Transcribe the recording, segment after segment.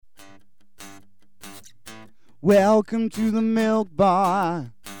Welcome to the milk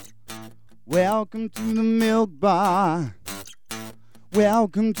bar. Welcome to the milk bar.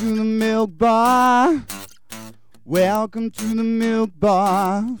 Welcome to the milk bar. Welcome to the milk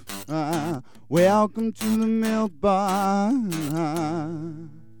bar. Welcome to the milk bar.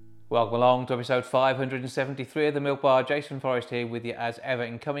 Welcome along to episode 573 of The Milk Bar. Jason Forrest here with you as ever.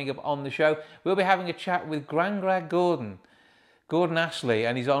 And coming up on the show, we'll be having a chat with Grangrad Gordon Astley,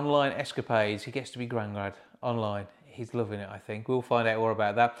 and his online escapades. He gets to be Grangrad online. He's loving it, I think. We'll find out more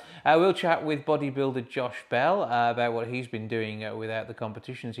about that. We'll chat with bodybuilder Josh Bell about what he's been doing without the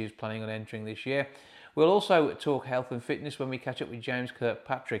competitions he's planning on entering this year. We'll also talk health and fitness when we catch up with James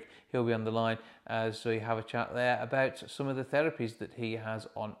Kirkpatrick. He'll be on the line as we have a chat there about some of the therapies that he has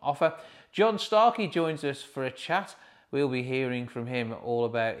on offer. John Starkey joins us for a chat. We'll be hearing from him all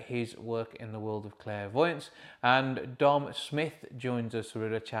about his work in the world of clairvoyance. And Dom Smith joins us for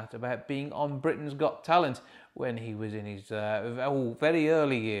a chat about being on Britain's Got Talent when he was in his very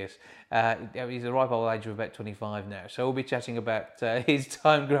early years. He's a ripe old age of about 25 now. So we'll be chatting about his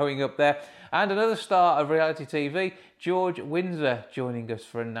time growing up there. And another star of reality TV, George Windsor, joining us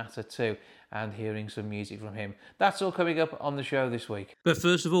for a natter too, and hearing some music from him. That's all coming up on the show this week. But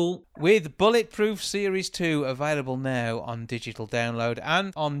first of all, with Bulletproof Series 2 available now on digital download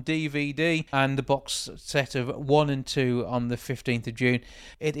and on DVD, and the box set of 1 and 2 on the 15th of June,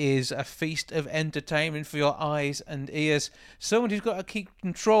 it is a feast of entertainment for your eyes and ears. Someone who's got to keep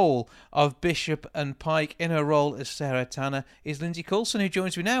control of Bishop and Pike in her role as Sarah Tanner is Lyndsey Coulson, who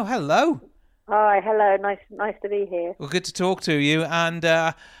joins me now. Hello. Hi, hello. Nice to be here. Well, good to talk to you. And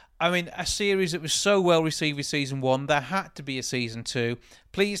a series that was so well received with season 1, there had to be a season 2.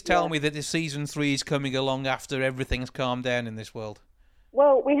 Please tell me that the season 3 is coming along after everything's calmed down in this world.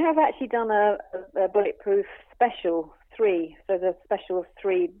 Well, we have actually done a Bulletproof special 3, so the special of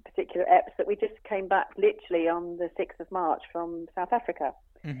 3 particular eps that we just came back literally on the 6th of March from South Africa.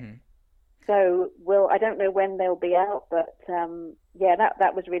 Mm-hmm. So, I don't know when they'll be out, but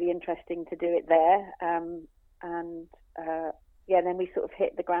that was really interesting to do it there. Then we sort of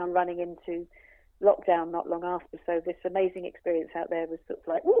hit the ground running into lockdown not long after. So this amazing experience out there was sort of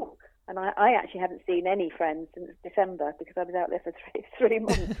like, ooh. And I actually hadn't seen any friends since December because I was out there for three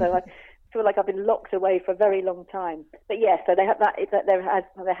months. So I feel like I've been locked away for a very long time. But yeah, so they have that.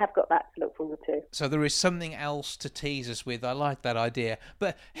 They have got that to look forward to. So there is something else to tease us with. I like that idea.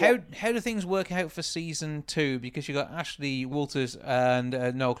 But how do things work out for season 2? Because you've got Ashley Walters and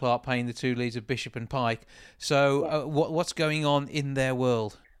Noel Clarke playing the 2 leads of Bishop and Pike. So what's going on in their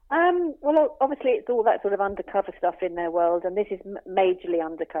world? Well, obviously it's all that sort of undercover stuff in their world, and this is majorly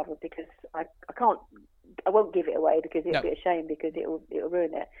undercover because I won't give it away because it'll be a shame because it'll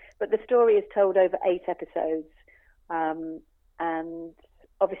ruin it. But the story is told over 8 episodes, and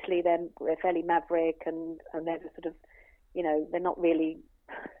obviously they're fairly maverick, and they're sort of, they're not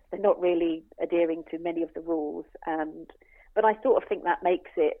really adhering to many of the rules, but I sort of think that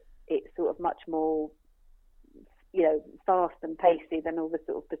makes it sort of much more, fast and pacey than all the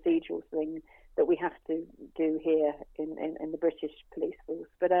sort of procedural thing that we have to do here in the British police force.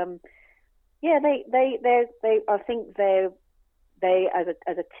 But I think they as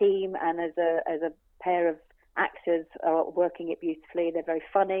a team and as a pair of actors are working it beautifully. They're very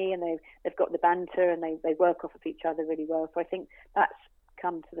funny and they've got the banter and they work off of each other really well. So I think that's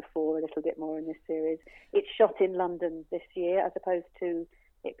come to the fore a little bit more in this series. It's shot in London this year as opposed to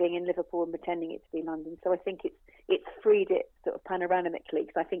it being in Liverpool and pretending it to be London. So I think it's freed it sort of panoramically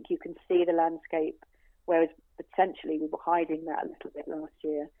because I think you can see the landscape, whereas potentially we were hiding that a little bit last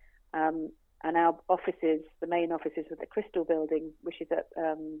year. And our offices, the main offices of the Crystal Building, which is at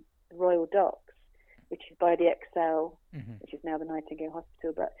the Royal Docks, which is by the Excel, which is now the Nightingale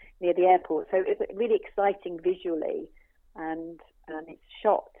Hospital, but near the airport. So it's really exciting visually, and it's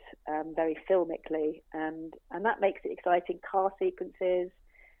shot very filmically, and that makes it exciting. Car sequences,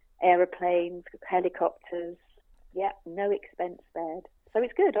 aeroplanes, helicopters. Yeah, no expense spared. So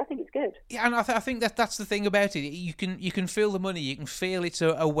it's good. I think it's good. Yeah, and I think that's the thing about it. You can feel the money. You can feel it's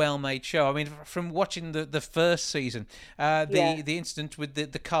a well-made show. I mean, from watching the first season, the incident with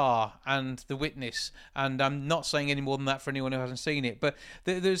the car and the witness, and I'm not saying any more than that for anyone who hasn't seen it, but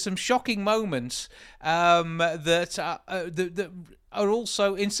there's some shocking moments that are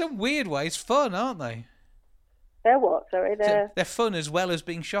also, in some weird ways, fun, aren't they? They're what? Sorry, they're fun as well as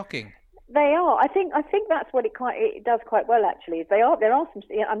being shocking. They are. I think that's what it does quite well. Actually, there are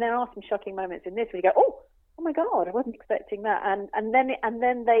some shocking moments in this where you go, oh my God, I wasn't expecting that, and then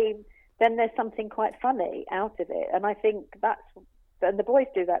there's something quite funny out of it, and I think and the boys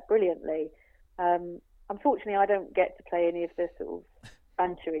do that brilliantly. Unfortunately, I don't get to play any of the sort of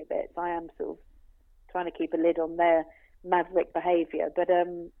bantery bits. I am sort of trying to keep a lid on their maverick behaviour. But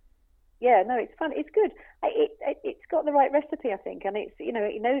yeah, no, it's fun. It's good. It's got the right recipe, I think, and it's, you know,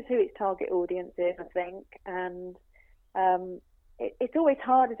 it knows who its target audience is, I think, and it's always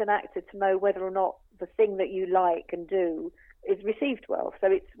hard as an actor to know whether or not the thing that you like and do is received well. So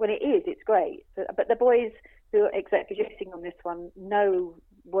it's, when it is, it's great. But the boys who are exec producing on this one know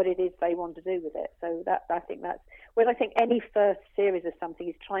what it is they want to do with it. So that, I think that's, whereas I think any first series of something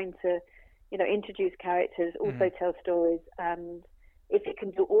is trying to, you know, introduce characters, also tell stories, and if it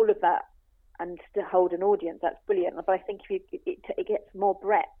can do all of that and to hold an audience, that's brilliant. But I think if it gets more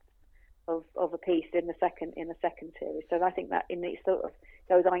breadth of a piece in the second series. So I think that in it sort of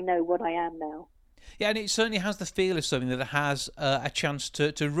goes, I know what I am now. Yeah, and it certainly has the feel of something that has a chance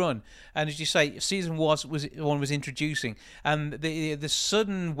to run. And as you say, season one was introducing, and the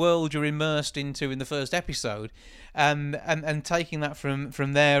sudden world you're immersed into in the first episode, and taking that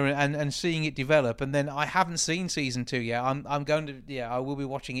from there and seeing it develop. And then I haven't seen season 2 yet. I'm going to, yeah, I will be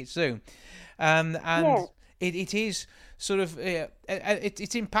watching it soon. And yeah. It is sort of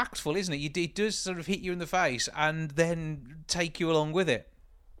it's impactful, isn't it? It does sort of hit you in the face and then take you along with it.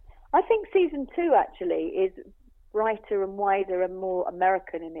 I think season 2 actually is brighter and wider and more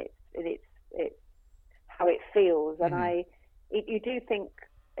American in its how it feels, and you do think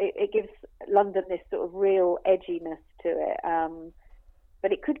it gives London this sort of real edginess to it.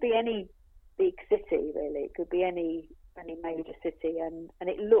 But it could be any big city, really. It could be any major city, and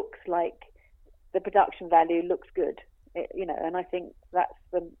it looks like the production value looks good, you know. And I think that's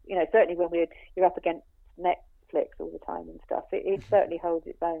certainly when you're up against Netflix all the time and stuff, it certainly holds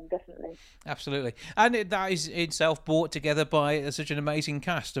its own, definitely. Absolutely. And that is itself brought together by such an amazing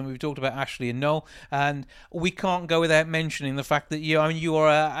cast, and we've talked about Astley and Noel, and we can't go without mentioning the fact that you are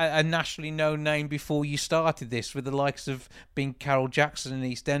a nationally known name before you started this, with the likes of being Carol Jackson in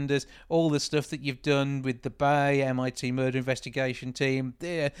EastEnders, all the stuff that you've done with the Bay, MIT Murder Investigation Team,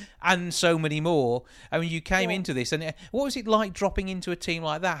 and so many more. I mean, you came into this, and what was it like dropping into a team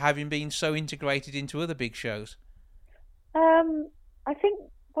like that, having been so integrated into other big shows? I think,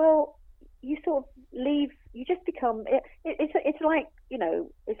 well, you sort of leave, you just become, it's like, you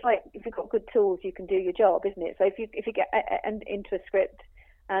know, it's like if you've got good tools, you can do your job, isn't it? So if you get into a script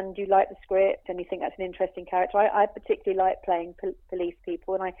and you like the script and you think that's an interesting character, I particularly like playing police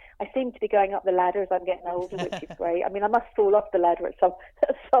people, and I seem to be going up the ladder as I'm getting older, which is great. I mean, I must fall off the ladder at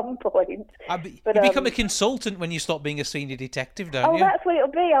some point. But you become a consultant when you stop being a senior detective, don't you? Oh, that's what it'll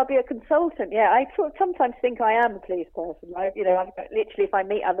be. I'll be a consultant. Yeah, I sometimes think I am a police person. Like, you know, literally, if I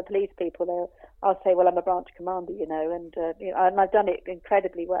meet other police people, I'll say, well, I'm a branch commander, you know, and I've done it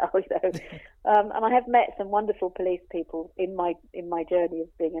incredibly well, you know. And I have met some wonderful police people in my journey of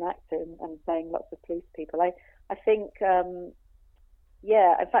being an actor and playing lots of police people. I think, in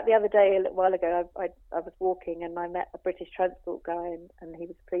fact, the other day, a little while ago, I was walking and I met a British transport guy, and he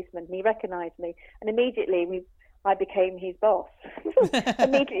was a policeman, and he recognised me, and immediately I became his boss.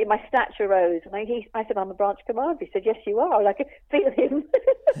 Immediately my stature rose, and I said, I'm a branch commander. He said, yes, you are. I could feel him.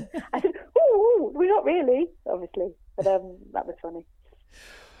 I said, oh, we're not really, obviously. But that was funny.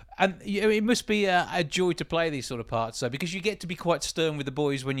 And it must be a joy to play these sort of parts, though, because you get to be quite stern with the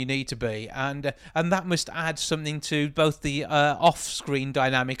boys when you need to be, and that must add something to both the off-screen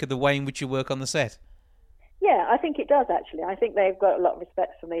dynamic and the way in which you work on the set. Yeah, I think it does, actually. I think they've got a lot of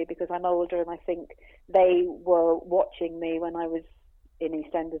respect for me because I'm older, and I think they were watching me when I was in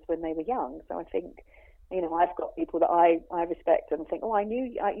EastEnders when they were young. So I think, you know, I've got people that I respect and think, oh, I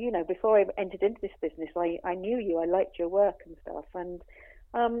knew, you know, before I entered into this business, I knew you, I liked your work and stuff. And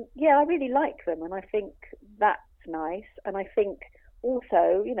I really like them, and I think that's nice. And I think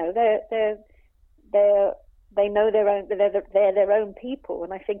also, you know, they know they're their own people,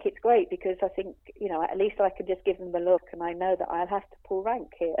 and I think it's great because I think, you know, at least I can just give them a look, and I know that I'll have to pull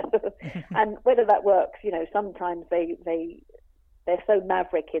rank here. And whether that works, you know, sometimes they're so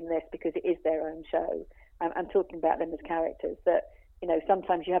maverick in this because it is their own show. I'm talking about them as characters that, you know,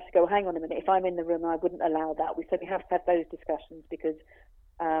 sometimes you have to go, hang on a minute, if I'm in the room, I wouldn't allow that. So we have to have those discussions because,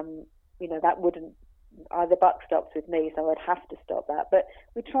 you know, that wouldn't, the buck stops with me, so I'd have to stop that. But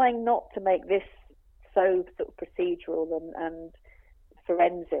we're trying not to make this so sort of procedural and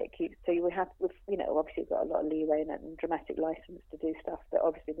forensic. So you have, you know, obviously you've got a lot of leeway and dramatic license to do stuff that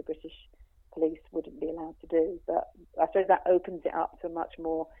obviously the British police wouldn't be allowed to do. But I suppose that opens it up to a much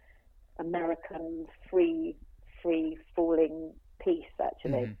more American, free-falling piece,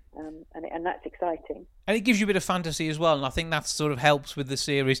 actually. And that's exciting. And it gives you a bit of fantasy as well, and I think that sort of helps with the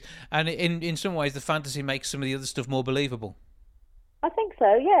series. And in some ways, the fantasy makes some of the other stuff more believable. I think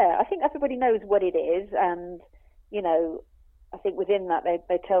so, yeah. I think everybody knows what it is, and, you know, I think within that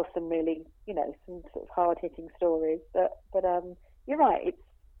they tell some really, some sort of hard hitting stories. But you're right.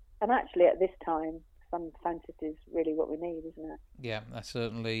 And actually at this time, some fantasy is really what we need, isn't it? Yeah, that's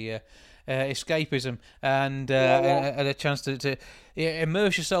certainly escapism and a chance to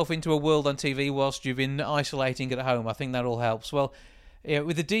immerse yourself into a world on TV whilst you've been isolating at home. I think that all helps. Well, yeah,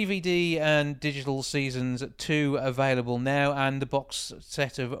 with the DVD and digital seasons 2 available now, and the box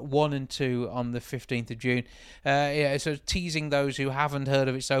set of 1 and 2 on the 15th of June. So teasing those who haven't heard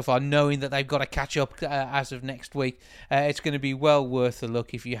of it so far, knowing that they've got to catch up as of next week. It's going to be well worth a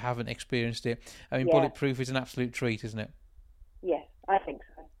look if you haven't experienced it. I mean, Bulletproof is an absolute treat, isn't it? Yes, I think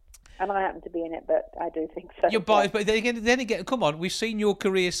so. And I happen to be in it, but I do think so. You're biased, but then again, come on, we've seen your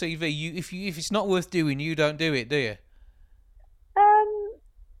career CV. If it's not worth doing, you don't do it, do you?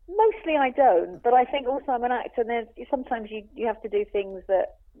 Mostly I don't, but I think also I'm an actor, and sometimes you have to do things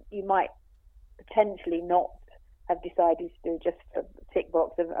that you might potentially not have decided to do just for tick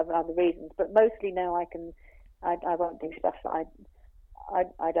box of other reasons. But mostly now I won't do stuff that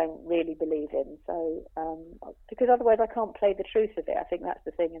I don't really believe in. So because otherwise I can't play the truth of it. I think that's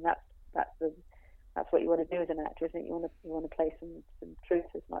the thing, and that's what you want to do as an actor, isn't it? You want to play some truth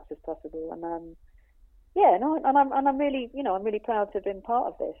as much as possible, and I'm really, I'm really proud to have been part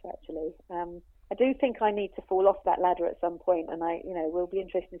of this. Actually, I do think I need to fall off that ladder at some point, and we'll be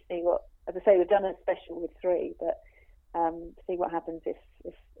interested to see what. As I say, we've done a special with 3, but see what happens if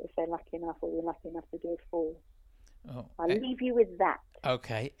they're lucky enough, or we're lucky enough to do 4. Oh, I'll leave you with that.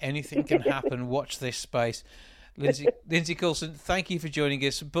 Okay, anything can happen. Watch this space. Lyndsey Coulson, thank you for joining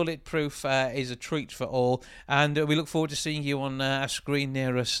us. Bulletproof is a treat for all, and we look forward to seeing you on a screen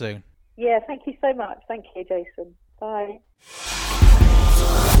near us soon. Yeah, thank you so much. Thank you, Jason. Bye.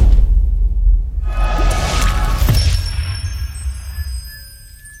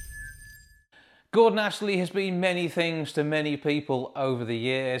 Gordon Astley has been many things to many people over the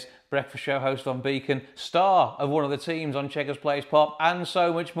years. Breakfast show host on Beacon, star of one of the teams on Checkers Plays Pop, and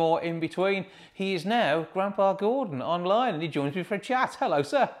so much more in between. He is now Grandpa Gordon online, and he joins me for a chat. Hello,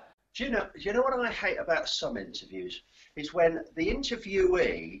 sir. Do you know what I hate about some interviews? Is when the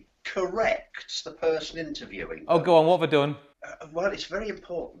interviewee corrects the person interviewing. Oh, go on, what have I done? Well, it's very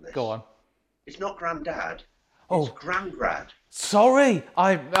important, this. Go on. It's not granddad. Oh. It's grandgrad. Sorry,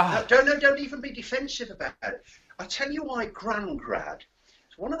 Don't even be defensive about it. I tell you why grandgrad.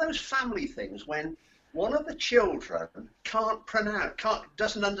 It's one of those family things when one of the children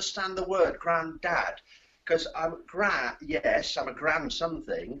doesn't understand the word granddad. Because I'm a grand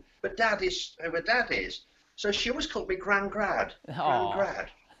something, but dad is who a dad is. So she always called me grandgrad.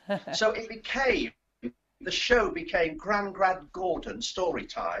 So the show became Grandgrad Gordon Story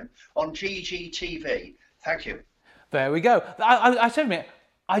Time on GGTV. Thank you. There we go. I said a minute,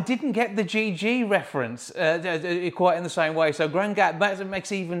 I didn't get the GG reference quite in the same way. So Grandgrad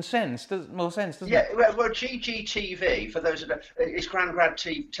makes even sense. More sense, doesn't it? Yeah, well, GGTV, for those who don't, it's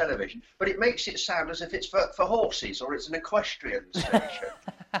Grandgrad television, but it makes it sound as if it's for horses or it's an equestrian station.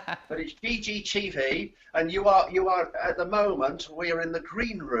 But it's GGTV, and you are at the moment, we are in the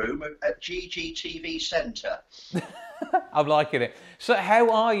green room at GGTV Centre. I'm liking it. So how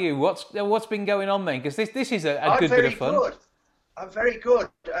are you? What's been going on then? Because this is a good bit of fun. I'm very good.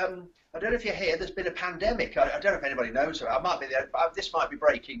 I don't know if you're here. There's been a pandemic. I don't know if anybody knows. This might be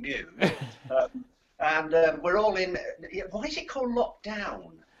breaking news. And we're all in. Why is it called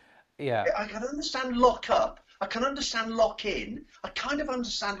lockdown? Yeah. I can understand lock up. I can understand lock in. I kind of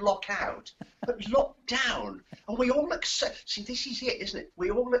understand lock out. But lockdown, and we all accept. See, this is it, isn't it? We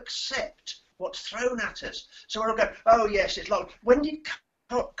all accept what's thrown at us. So we're all going, oh yes, it's locked. When did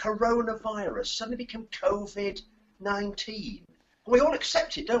coronavirus suddenly become COVID-19? We all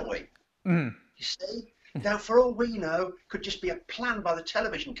accept it, don't we? Mm. You see? Now, for all we know, could just be a plan by the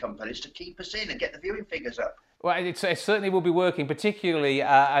television companies to keep us in and get the viewing figures up. Well, it certainly will be working, particularly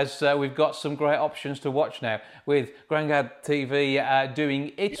as we've got some great options to watch now, with Grandad TV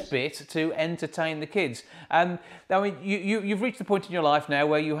doing its bit to entertain the kids. And I mean, you've reached the point in your life now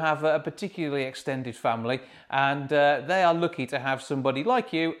where you have a particularly extended family, and they are lucky to have somebody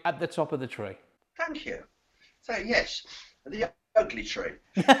like you at the top of the tree. Thank you. So, yes, the ugly tree.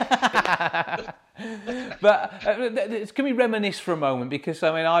 But can we reminisce for a moment? Because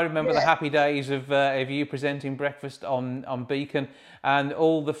I mean, I remember the happy days of you presenting breakfast on Beacon and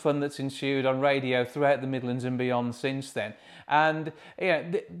all the fun that's ensued on radio throughout the Midlands and beyond since then. And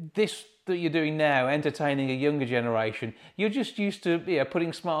this that you're doing now, entertaining a younger generation, you're just used to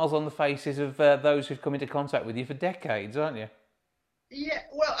putting smiles on the faces of those who've come into contact with you for decades, aren't you? Yeah,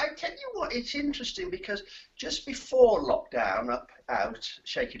 well, I tell you what, it's interesting because just before lockdown,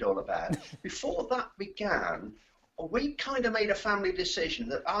 shake it all about, before that began, we kind of made a family decision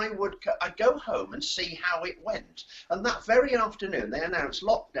that I'd go home and see how it went. And that very afternoon, they announced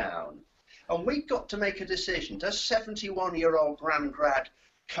lockdown. And we got to make a decision. Does 71-year-old Grandgrad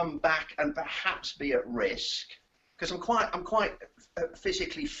come back and perhaps be at risk? Because I'm quite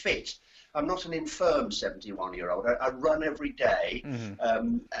physically fit. I'm not an infirm 71-year-old. I run every day,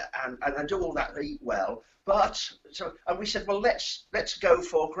 and I do all that, eat well. And we said, well, let's go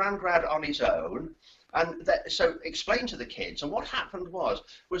for Grandgrad on his own. And so explain to the kids. And what happened was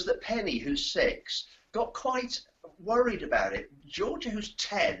that Penny, who's 6, got quite worried about it. Georgia, who's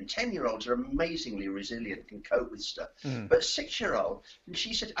 10-year-olds are amazingly resilient, can cope with stuff. But 6-year-old, and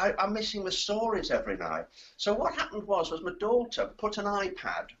she said, I'm missing the stories every night. So what happened was my daughter put an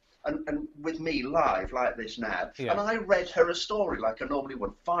iPad and with me live like this now, and I read her a story like I normally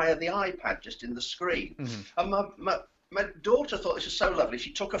would via the iPad just in the screen. And my daughter thought this was so lovely.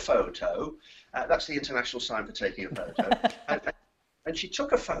 She took a photo. That's the international sign for taking a photo. and she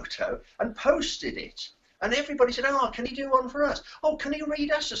took a photo and posted it. And everybody said, oh, can he do one for us? Oh, can he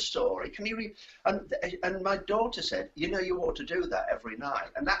read us a story? Can he read? And my daughter said, you ought to do that every night.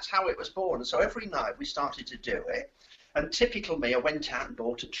 And that's how it was born. And so every night we started to do it. And typical me, I went out and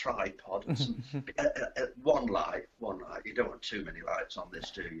bought a tripod and some, one light. You don't want too many lights on this,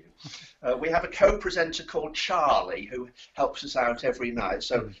 do you? We have a co-presenter called Charlie who helps us out every night.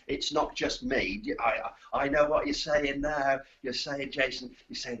 So it's not just me. I know what you're saying now. You're saying, Jason,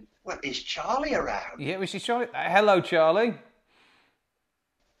 you're saying, well, is Charlie around? Yeah, we see Charlie. Hello, Charlie.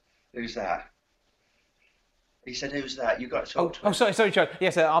 Who's that? He said, who's that? You got to talk to him. Oh, sorry, Charlie.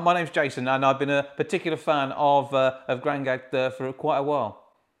 Yes, my name's Jason, and I've been a particular fan of Grandad for quite a while.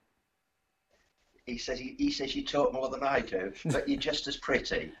 He says you talk more than I do, but you're just as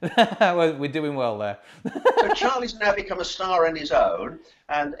pretty. Well, we're doing well there. So Charlie's now become a star on his own,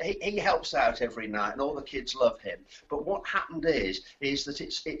 and he helps out every night, and all the kids love him. But what happened is that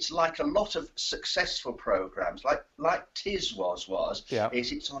it's like a lot of successful programs, like Tiz was.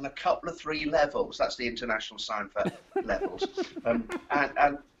 Is it's on a couple of 3 levels. That's the international sign for levels.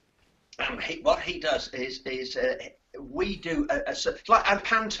 What he does is we do like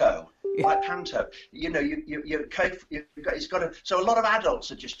panto. Like panto, it's got so a lot of adults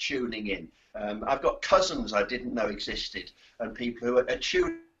are just tuning in. I've got cousins I didn't know existed, and people who are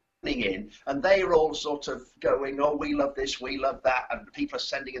tuning in, and they're all sort of going, oh, we love this, we love that, and people are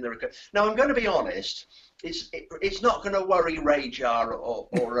sending in their requests. Now, I'm going to be honest, it's not going to worry Radar or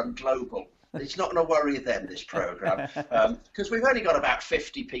Global. It's not going to worry them, this programme, because we've only got about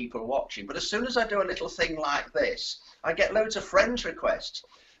 50 people watching. But as soon as I do a little thing like this, I get loads of friends requests.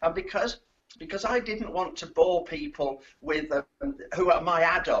 And because I didn't want to bore people with who are my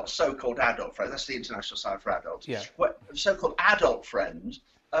adults, so-called adult friends, that's the international sign for adults, so-called adult friends,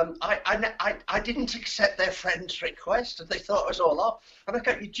 I didn't accept their friends' request, and they thought it was all off. And I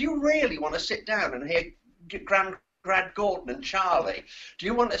go, do you really want to sit down and hear Grandgrad Gordon and Charlie? Do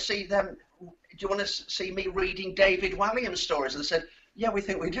you want to see them? Do you want to see me reading David Walliams stories? And they said, yeah, we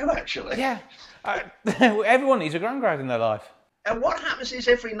think we do, actually. Yeah. Everyone needs a Grandgrad in their life. And what happens is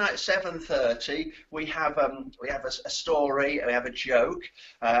every night at 7:30 we have a story, we have a joke,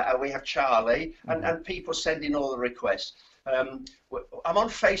 we have Charlie, and people send in all the requests. I'm on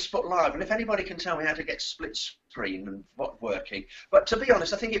Facebook Live, and if anybody can tell me how to get split screen and what's working, but to be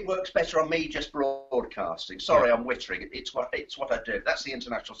honest, I think it works better on me just broadcasting. Sorry, I'm wittering. It's what I do. That's the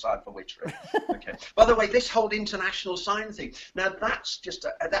international sign for wittering. Okay. By the way, this whole international sign thing. Now that's just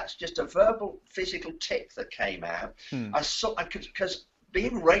a verbal, physical tick that came out. Because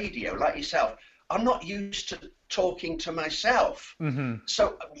being radio like yourself, I'm not used to talking to myself.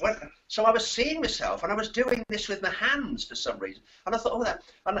 So I was seeing myself, and I was doing this with my hands for some reason. And I thought, oh, that.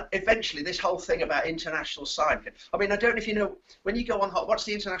 And eventually, this whole thing about international sign. I mean, I don't know if you know, when you go on, what's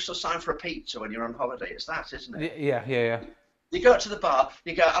the international sign for a pizza when you're on holiday? It's that, isn't it? Yeah. You go to the bar,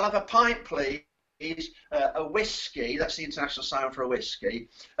 you go, I'll have a pint, please. A whiskey, that's the international sign for a whiskey,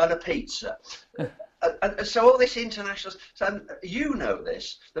 and a pizza. And so all this international, so you know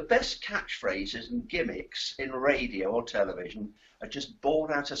this, the best catchphrases and gimmicks in radio or television are just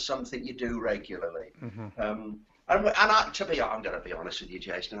born out of something you do regularly. I'm going to be honest with you,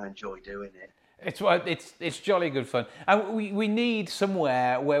 Jason, I enjoy doing it. It's jolly good fun, and we need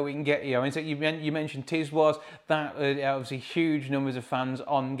somewhere where we can get you. I mean, so you mentioned Tiz was that obviously huge numbers of fans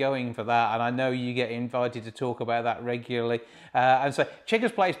ongoing for that, and I know you get invited to talk about that regularly. And so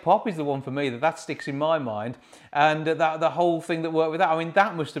Checkers Plays Pop is the one for me that sticks in my mind, and the whole thing that worked with that. I mean,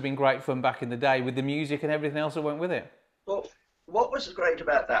 that must have been great fun back in the day with the music and everything else that went with it. Well, what was great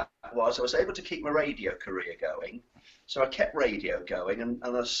about that was I was able to keep my radio career going, so I kept radio going, and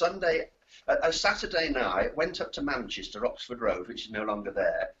on a Sunday A Saturday night, went up to Manchester, Oxford Road, which is no longer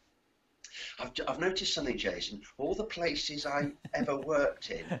there. I've noticed something, Jason. All the places I ever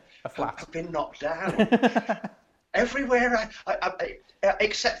worked in have been knocked down. Everywhere,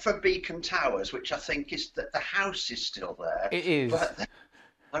 except for Beacon Towers, which I think is that the house is still there. It is. But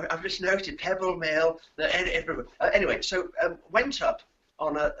I've just noted Pebble Mill. Anyway, so went up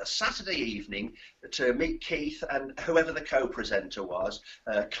on a Saturday evening to meet Keith and whoever the co-presenter was,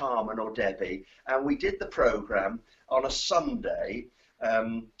 Carmen or Debbie, and we did the programme on a Sunday.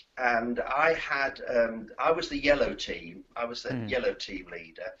 And I was the yellow team. I was the yellow team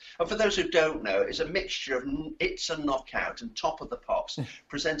leader. And for those who don't know, it's a mixture of It's a Knockout and Top of the Pops,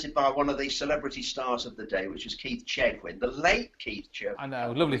 presented by one of the celebrity stars of the day, which was Keith Chegwin, the late Keith Chegwin. I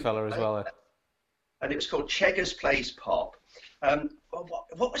know, lovely fella as well. And it was called Cheggers Plays Pop.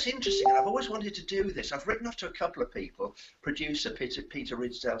 What was interesting, and I've always wanted to do this, I've written off to a couple of people, producer Peter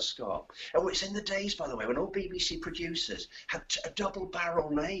Ridsdale-Scott. Oh, it's in the days, by the way, when all BBC producers had double barrel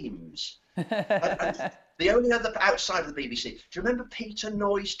names. and the only other outside of the BBC, do you remember Peter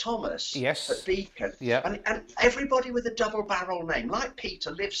Noyes Thomas? Yes. At Beacon? Yeah. And everybody with a double barrel name, like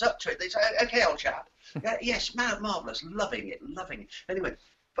Peter, lives up to it. They say, okay, old chap. Yes, marvellous, loving it. Anyway.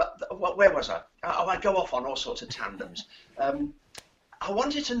 But where was I? I go off on all sorts of tandems. I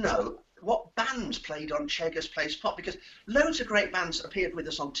wanted to know what bands played on Cheggers Plays Pop, because loads of great bands appeared with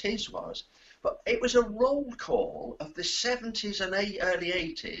us on Tiswas, but it was a roll call of the 70s and early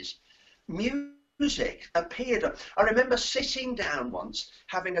 80s. Music appeared. I remember sitting down once,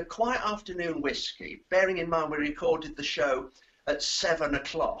 having a quiet afternoon whiskey, bearing in mind we recorded the show at 7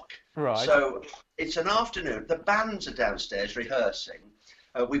 o'clock. Right. So it's an afternoon. The bands are downstairs rehearsing.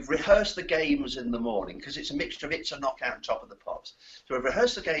 We've rehearsed the games in the morning because it's a mixture of It's a Knockout and Top of the Pops. So we've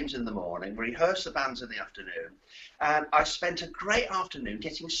rehearsed the games in the morning, we rehearsed the bands in the afternoon, and I spent a great afternoon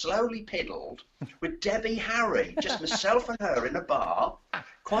getting slowly piddled with Debbie Harry, just myself and her in a bar,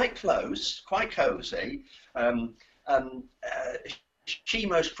 quite close, quite cosy. She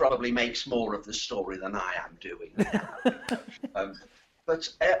most probably makes more of the story than I am doing now. But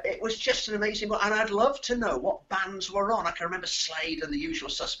it was just an amazing one, and I'd love to know what bands were on. I can remember Slade and the Usual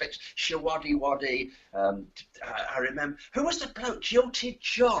Suspects, Shawaddy Waddy. I remember, who was the bloke? Jilted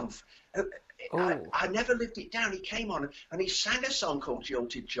John. I never lived it down. He came on and he sang a song called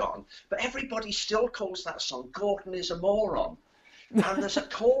Jilted John, but everybody still calls that song Gordon is a Moron. And there's a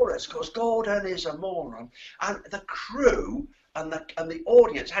chorus called Gordon is a Moron. And the crew and the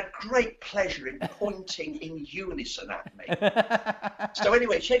audience had great pleasure in pointing in unison at me. So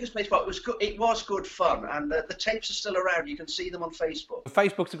anyway, Cheggers Plays Pop, it was good fun, and the tapes are still around. You can see them on Facebook.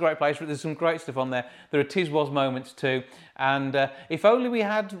 Facebook's a great place, but there's some great stuff on there. There are Tiswas moments too, and if only we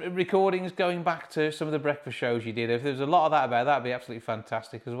had recordings going back to some of the breakfast shows you did. If there was a lot of that about, that'd be absolutely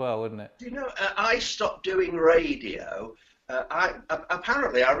fantastic as well, wouldn't it? Do you know, I stopped doing radio.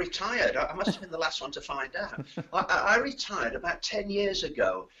 Apparently I retired. I must have been the last one to find out. I retired about 10 years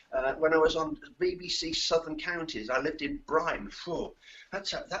ago when I was on BBC Southern Counties. I lived in Brighton. Phew,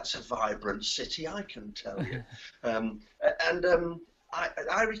 that's a vibrant city, I can tell you.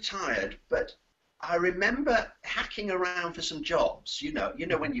 I retired, but I remember hacking around for some jobs. You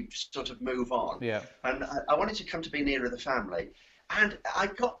know when you sort of move on. Yeah. And I wanted to come to be nearer the family. And I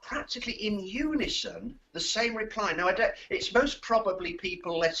got practically in unison the same reply. Now, it's most probably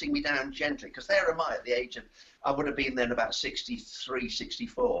people letting me down gently, because there am I at the age of, I would have been then about 63,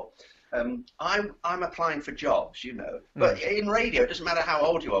 64. I'm applying for jobs, But in radio, it doesn't matter how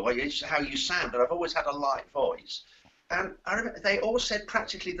old you are, it's how you sound. And I've always had a light voice. And I remember they all said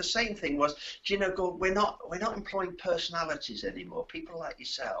practically the same thing was, Gordon, we're not employing personalities anymore. People like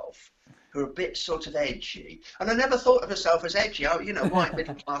yourself, who are a bit sort of edgy. And I never thought of myself as edgy. White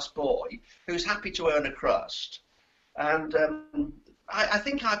middle-class boy who's happy to earn a crust. And I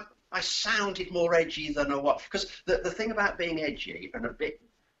think I sounded more edgy than I was. Because the thing about being edgy and a bit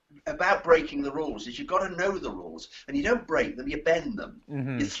about breaking the rules is you've got to know the rules. And you don't break them, you bend them.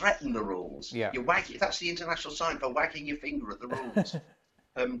 Mm-hmm. You threaten the rules. Yeah. You wag it. That's the international sign for wagging your finger at the rules.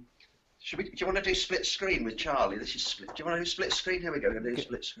 Do you want to do split screen with Charlie? This is split. Do you want to do split screen? Here we go. We're going to do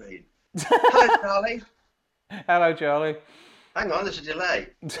split screen. Hello, Charlie. Hello, Charlie. Hang on, there's a delay.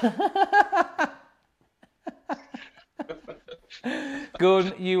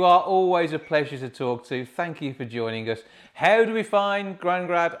 Gordon, you are always a pleasure to talk to. Thank you for joining us. How do we find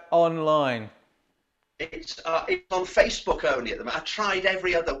Grandgrad online? It's on Facebook only at the moment. I tried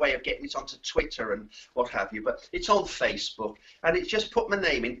every other way of getting it onto Twitter and what have you, but it's on Facebook, and it's just put my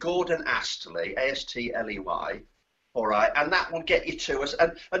name in, Gordon Astley, A-S-T-L-E-Y. All right, and that will get you to us.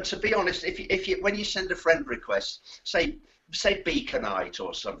 And to be honest, if you when you send a friend request, say say Beaconite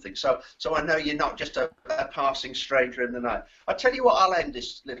or something, so I know you're not just a passing stranger in the night. I'll tell you what I'll end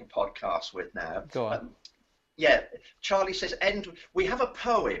this little podcast with now. Go on. Yeah, Charlie says, we have a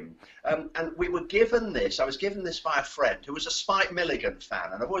poem, and we were given this. I was given this by a friend who was a Spike Milligan fan,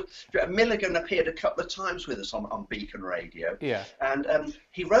 and Milligan appeared a couple of times with us on Beacon Radio. Yeah. And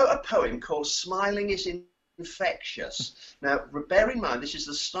he wrote a poem called "Smiling is Infectious." Now, bear in mind, this is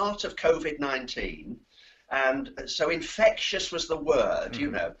the start of COVID-19. And so infectious was the word, you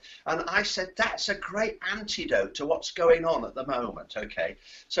know. And I said, that's a great antidote to what's going on at the moment, okay?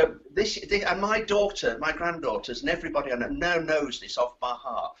 So and my daughter, my granddaughters, and everybody I know now knows this off by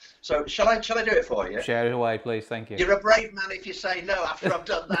heart. So shall I do it for you? Share it away, please. Thank you. You're a brave man if you say no after I've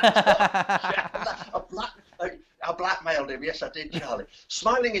done that. I blackmailed him. Yes, I did, Charlie.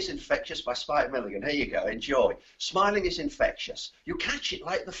 Smiling is infectious by Spike Milligan. Here you go. Enjoy. Smiling is infectious. You catch it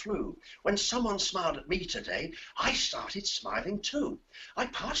like the flu. When someone smiled at me today, I started smiling too. I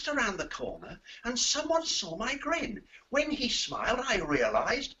passed around the corner and someone saw my grin. When he smiled, I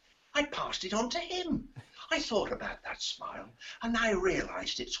realized I passed it on to him. I thought about that smile and I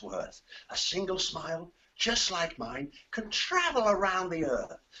realized its worth. A single smile, just like mine, can travel around the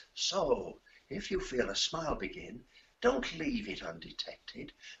earth. So, if you feel a smile begin, don't leave it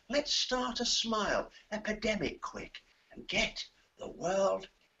undetected. Let's start a smile epidemic quick and get the world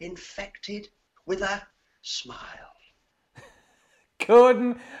infected with a smile.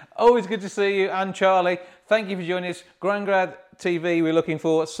 Gordon, always good to see you, and Charlie, thank you for joining us. Grandgrad TV, we're looking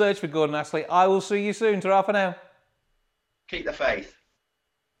for. Search for Gordon Astley. I will see you soon. Ta-ra for now. Keep the faith.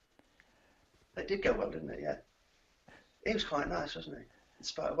 They did go well, didn't they? Yeah. He was quite nice, wasn't he? In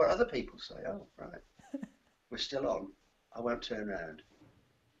spite of what other people say. Oh, right. We're still on. I won't turn around.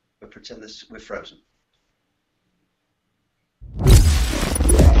 We'll pretend this, we're frozen.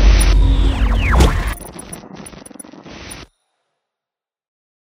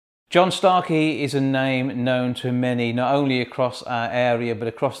 John Starkey is a name known to many, not only across our area, but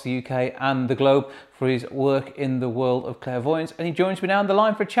across the UK and the globe for his work in the world of clairvoyance. And he joins me now on the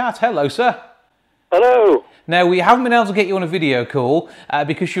line for a chat. Hello, sir. Hello. Now, we haven't been able to get you on a video call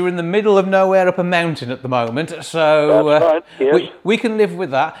because you're in the middle of nowhere up a mountain at the moment. So That's right, yes. we can live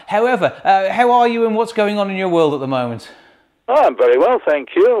with that. However, how are you and what's going on in your world at the moment? Oh, I'm very well, thank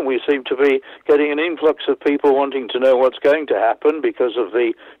you. And we seem to be getting an influx of people wanting to know what's going to happen because of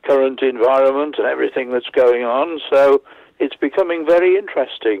the current environment and everything that's going on. So it's becoming very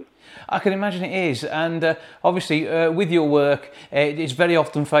interesting. I can imagine it is, and obviously with your work it's very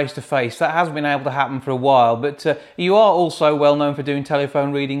often face-to-face. That hasn't been able to happen for a while, but you are also well known for doing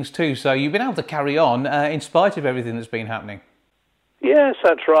telephone readings too, so you've been able to carry on in spite of everything that's been happening. Yes,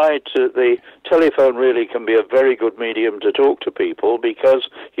 that's right. The telephone really can be a very good medium to talk to people because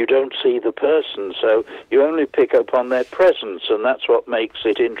you don't see the person, so you only pick up on their presence, and that's what makes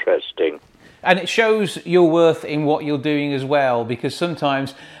it interesting. And it shows your worth in what you're doing as well, because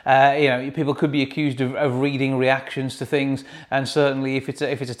sometimes people could be accused of reading reactions to things, and certainly if it's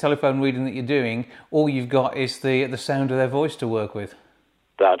a telephone reading that you're doing, all you've got is the sound of their voice to work with.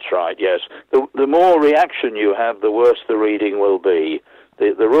 That's right, yes. The more reaction you have, the worse the reading will be.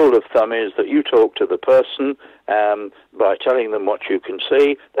 The rule of thumb is that you talk to the person by telling them what you can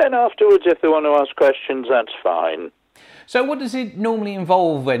see, then afterwards if they want to ask questions, that's fine. So what does it normally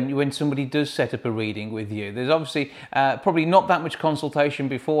involve when somebody does set up a reading with you? There's obviously probably not that much consultation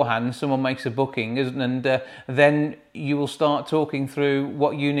beforehand. Someone makes a booking, and then you will start talking through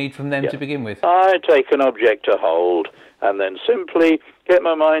what you need from them to begin with. I take an object to hold and then simply get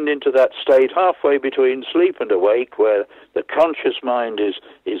my mind into that state halfway between sleep and awake, where the conscious mind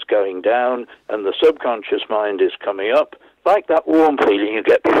is going down and the subconscious mind is coming up, like that warm feeling you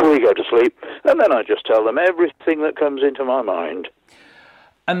get before you go to sleep, and then I just tell them everything that comes into my mind.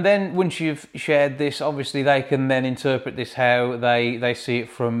 And then once you've shared this, obviously they can then interpret this how they see it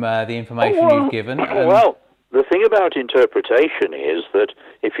from the information you've given. Well, the thing about interpretation is that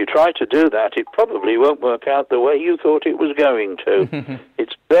if you try to do that, it probably won't work out the way you thought it was going to.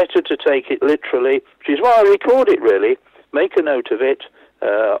 It's better to take it literally, which is why I record it really. Make a note of it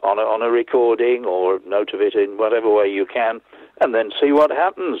on a recording, or note of it in whatever way you can, and then see what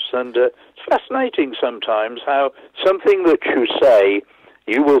happens. And it's fascinating sometimes how something that you say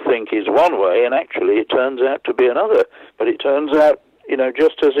you will think is one way, and actually it turns out to be another. But it turns out,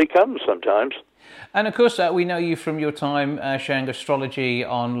 just as it comes sometimes. And of course, we know you from your time sharing astrology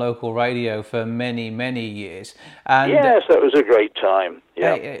on local radio for many, many years. And, yes, that was a great time.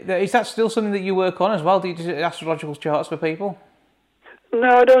 Yeah. Is that still something that you work on as well? Do you do astrological charts for people? No,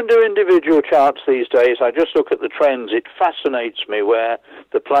 I don't do individual charts these days. I just look at the trends. It fascinates me where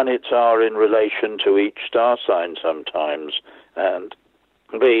the planets are in relation to each star sign sometimes. And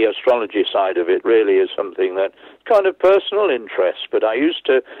the astrology side of it really is something that kind of personal interest. But I used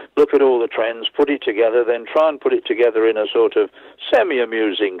to look at all the trends, put it together, then try and put it together in a sort of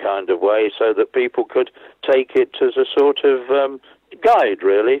semi-amusing kind of way so that people could take it as a sort of guide,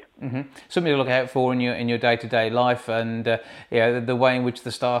 really. Mm-hmm. Something to look out for in your day-to-day life, and the way in which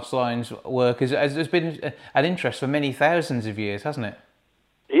the star signs work has been an interest for many thousands of years, hasn't it?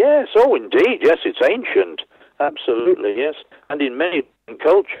 Yes, oh indeed, yes, it's ancient, absolutely, yes, and in many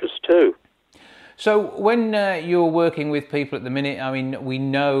cultures too. So when you're working with people at the minute, I mean, we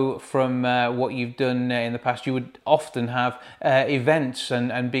know from what you've done in the past, you would often have events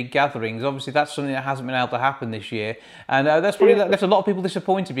and big gatherings. Obviously, that's something that hasn't been able to happen this year. And that's probably left a lot of people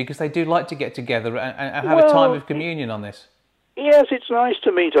disappointed because they do like to get together and have a time of communion on this. Yes, it's nice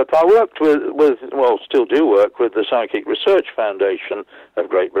to meet up. I worked still do work with the Psychic Research Foundation of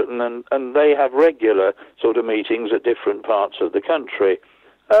Great Britain, and they have regular sort of meetings at different parts of the country.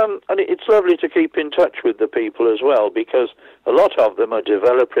 And it's lovely to keep in touch with the people as well, because a lot of them are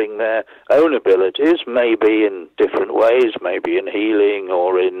developing their own abilities, maybe in different ways, maybe in healing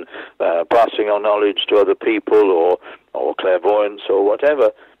or in passing on knowledge to other people or clairvoyance or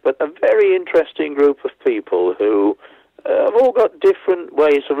whatever. But a very interesting group of people who have all got different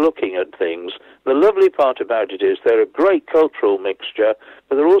ways of looking at things. The lovely part about it is they're a great cultural mixture,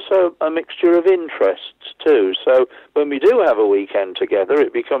 but they're also a mixture of interests too. So when we do have a weekend together,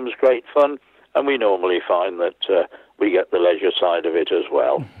 it becomes great fun, and we normally find that we get the leisure side of it as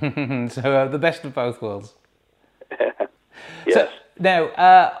well. So the best of both worlds. Yes. So, now,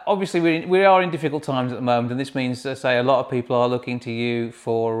 obviously, we are in difficult times at the moment, and this means, say, a lot of people are looking to you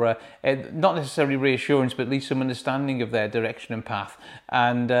for not necessarily reassurance, but at least some understanding of their direction and path.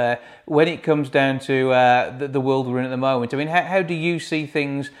 And when it comes down to the world we're in at the moment, I mean, how do you see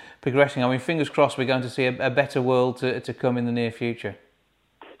things progressing? I mean, fingers crossed we're going to see a better world to come in the near future.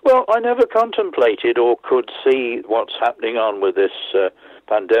 Well, I never contemplated or could see what's happening on with this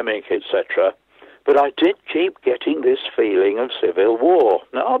pandemic, etc. But I did keep getting this feeling of civil war.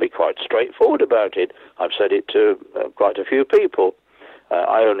 Now, I'll be quite straightforward about it. I've said it to quite a few people.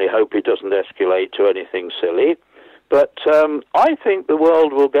 I only hope it doesn't escalate to anything silly. But I think the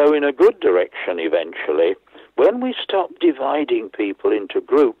world will go in a good direction eventually. When we stop dividing people into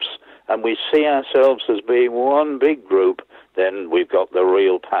groups and we see ourselves as being one big group, then we've got the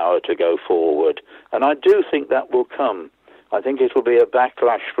real power to go forward. And I do think that will come. I think it will be a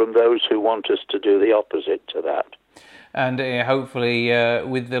backlash from those who want us to do the opposite to that. And hopefully,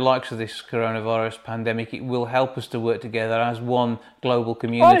 with the likes of this coronavirus pandemic, it will help us to work together as one global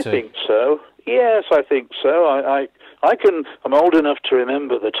community. I think so. Yes, I think so. I'm old enough to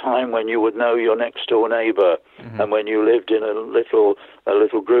remember the time when you would know your next door neighbour, and when you lived in a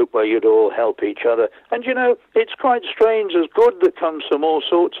little group where you'd all help each other. And you know, it's quite strange. There's good that comes from all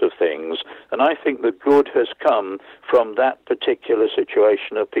sorts of things, and I think the good has come from that particular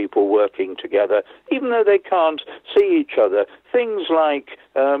situation of people working together, even though they can't see each other. Things like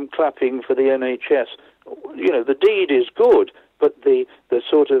clapping for the NHS. You know, the deed is good, but the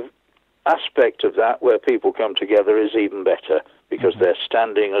sort of aspect of that where people come together is even better because they're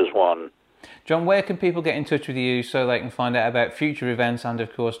standing as one. John, where can people get in touch with you so they can find out about future events and,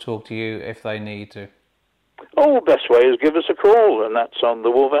 of course, talk to you if they need to? Oh, best way is give us a call, and that's on the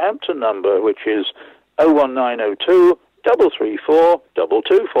Wolverhampton number, which is 01902 334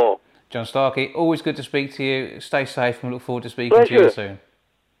 224. John Starkey, always good to speak to you. Stay safe, and we look forward to speaking Pleasure. to you soon.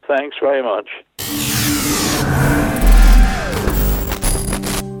 Thanks very much.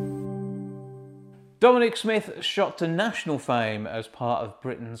 Dominic Smith shot to national fame as part of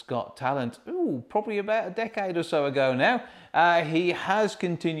Britain's Got Talent. Ooh, probably about a decade or so ago now. He has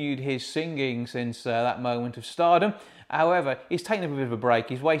continued his singing since that moment of stardom. However, he's taken a bit of a break.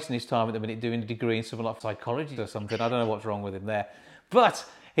 He's wasting his time at the minute doing a degree in something like psychology or something. I don't know what's wrong with him there. But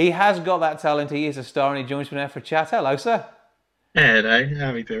he has got that talent. He is a star, and he joins me now for a chat. Hello, sir. Hello,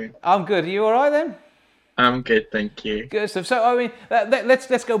 how are you doing? I'm good. Are you all right then? I'm good, thank you. Good stuff. So, I mean,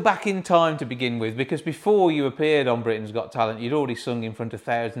 let's go back in time to begin with, because before you appeared on Britain's Got Talent, you'd already sung in front of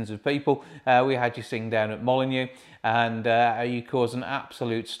thousands of people. We had you sing down at Molyneux, and you caused an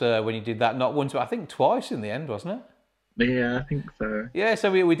absolute stir when you did that. Not once, but I think twice in the end, wasn't it? Yeah, I think so. Yeah, so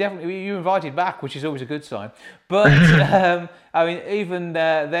we definitely, you invited back, which is always a good sign. But I mean, even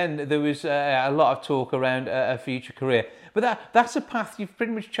then there was a lot of talk around a future career. But that's a path you've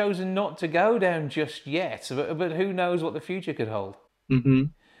pretty much chosen not to go down just yet. But who knows what the future could hold? Mm-hmm.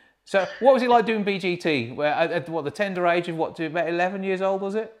 So what was it like doing BGT? Where at what, the tender age of what, about 11 years old,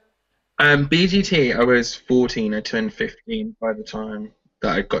 was it? BGT, I was 14. I turned 15 by the time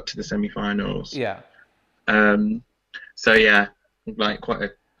that I got to the semi-finals. Yeah. So yeah, like quite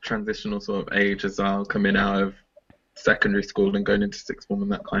a transitional sort of age as well, coming out of secondary school and going into sixth form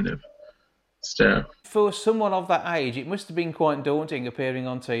and that kind of stuff. For someone of that age, it must have been quite daunting appearing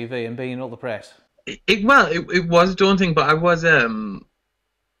on TV and being in all the press. It was daunting, but I was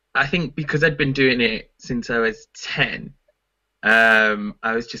I think because I'd been doing it since I was 10, I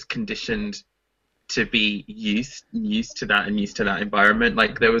was just conditioned to be used to that and used to that environment.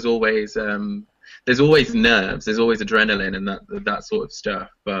 Like there was always there's always nerves, there's always adrenaline and that sort of stuff,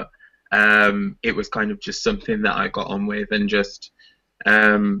 but it was kind of just something that I got on with and just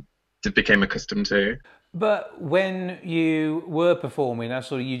became accustomed to. But when you were performing,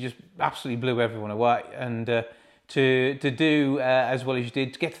 you just absolutely blew everyone away, and to do as well as you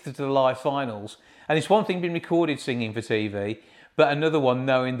did, to get to the live finals, and it's one thing being recorded singing for TV, but another one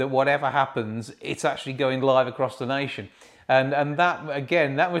knowing that whatever happens, it's actually going live across the nation, and that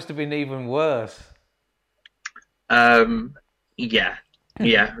again, that must have been even worse. Yeah,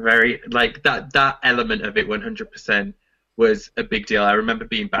 very, like that element of it 100% was a big deal. I remember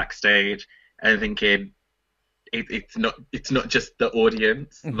being backstage and thinking it's not just the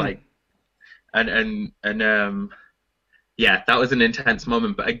audience, like, and yeah, that was an intense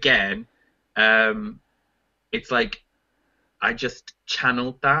moment. But again, it's like I just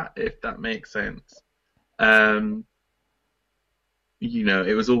channeled that, if that makes sense. You know,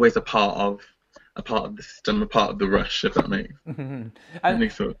 it was always a part of the system, a part of the rush, if that makes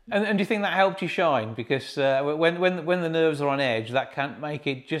sense. And do you think that helped you shine? Because when the nerves are on edge, that can make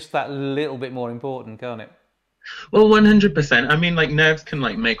it just that little bit more important, can't it? Well, 100%. I mean, like, nerves can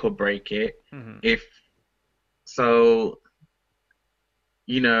like make or break it. If so,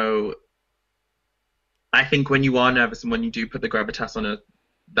 you know, I think when you are nervous and when you do put the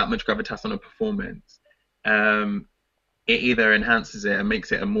that much gravitas on a performance, it either enhances it and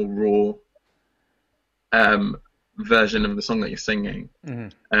makes it a more raw version of the song that you're singing,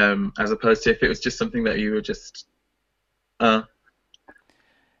 as opposed to if it was just something that you were just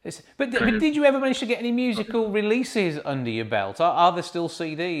but did you ever manage to get any musical releases under your belt? Are there still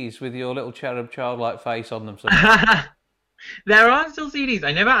CDs with your little cherub childlike face on them somewhere? There are still CDs.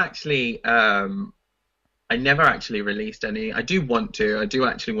 I never actually released any. I do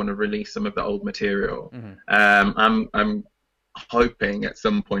actually want to release some of the old material. I'm hoping at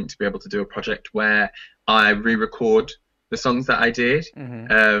some point to be able to do a project where I re-record the songs that I did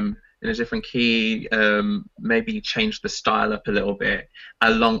in a different key, maybe change the style up a little bit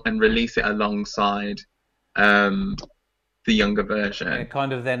and release it alongside the younger version. Yeah,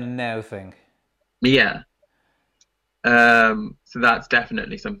 kind of then and now thing. Yeah. So that's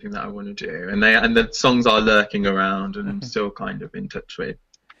definitely something that I want to do, and the songs are lurking around, and I'm still kind of in touch with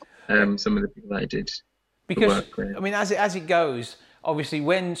some of the people that I did. Because I mean, as it goes, obviously,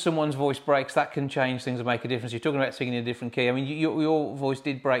 when someone's voice breaks, that can change things and make a difference. You're talking about singing in a different key. I mean, your voice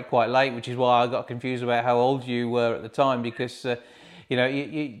did break quite late, which is why I got confused about how old you were at the time, because you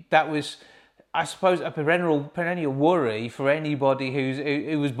know, that was, I suppose, a perennial worry for anybody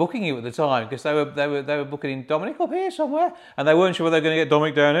who was booking you at the time, because they were booking in Dominic up here somewhere, and they weren't sure whether they were going to get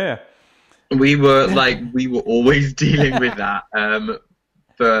Dominic down here. We were always dealing with that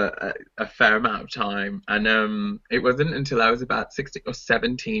for a fair amount of time, and it wasn't until I was about 16 or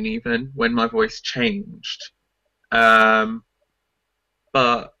 17 even when my voice changed, but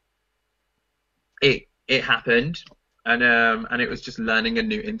it happened. And it was just learning a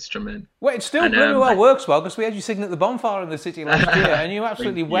new instrument. Well, it still really well works well, because we had you singing at the bonfire in the city last year, and you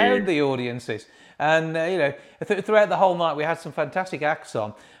absolutely wowed the audiences. And you know, throughout the whole night, we had some fantastic acts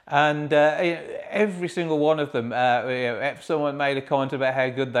on, and every single one of them, someone made a comment about how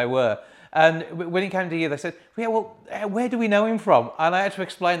good they were. And when it came to you, they said, "Yeah, well, where do we know him from?" And I had to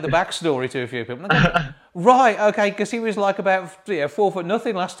explain the backstory to a few people. And they go, right, okay, because he was like about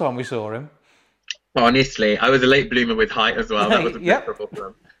 4'0" last time we saw him. Honestly, I was a late bloomer with height as well. That was a big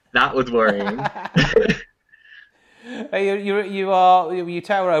problem. That was worrying. You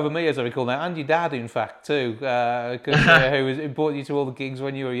tower over me, as I recall now, and your dad, in fact, too, who brought you to all the gigs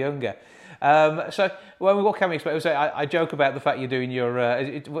when you were younger. So, what can we expect? I joke about the fact you're doing your.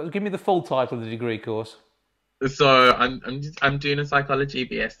 Give me the full title of the degree course. So I'm doing a psychology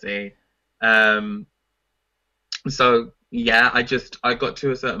BSc. So yeah, I got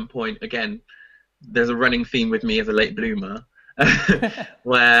to a certain point again. There's a running theme with me as a late bloomer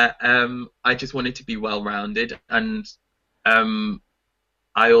where I just wanted to be well-rounded, and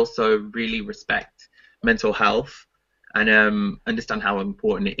I also really respect mental health and understand how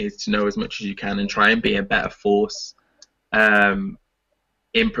important it is to know as much as you can and try and be a better force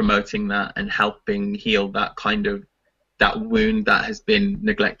in promoting that and helping heal that wound that has been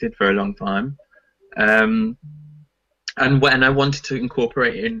neglected for a long time. And when I wanted to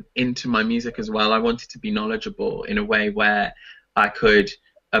incorporate it into my music as well, I wanted to be knowledgeable in a way where I could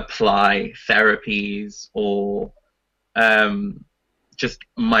apply therapies or just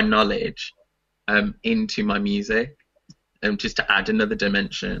my knowledge into my music, just to add another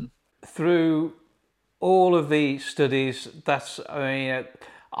dimension. Through all of the studies,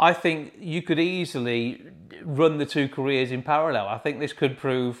 I think you could easily run the two careers in parallel. I think this could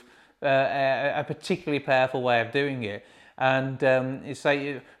prove a particularly powerful way of doing it. And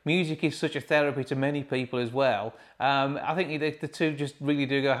music is such a therapy to many people as well. I think the two just really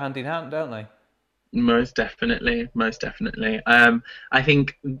do go hand in hand, don't they? Most definitely. I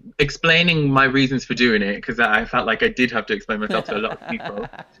think explaining my reasons for doing it, because I felt like I did have to explain myself to a lot of people.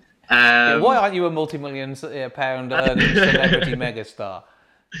 Why aren't you a multi-million pound earning celebrity megastar?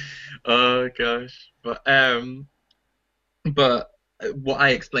 Oh gosh, but what I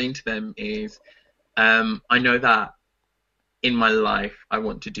explained to them is, I know that in my life I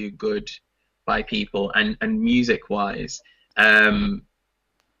want to do good by people, and music-wise, there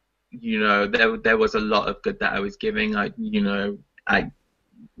was a lot of good that I was giving. I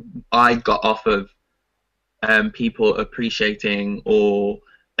got off of people appreciating or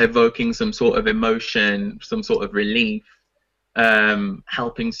evoking some sort of emotion, some sort of relief,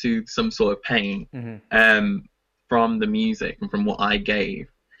 helping soothe some sort of pain from the music and from what I gave.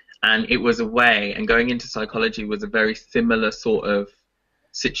 And it was a way, and going into psychology was a very similar sort of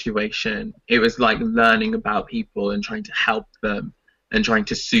situation. It was like learning about people and trying to help them and trying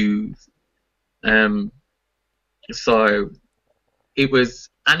to soothe. So it was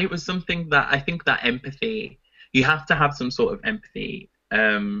something that I think that empathy, you have to have some sort of empathy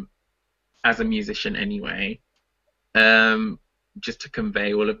as a musician anyway, just to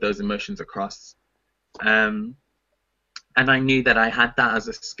convey all of those emotions across. And I knew that I had that as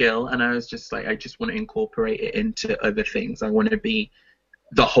a skill, and I was just like, I just want to incorporate it into other things. I want to be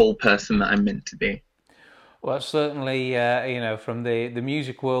the whole person that I'm meant to be. Well, certainly, from the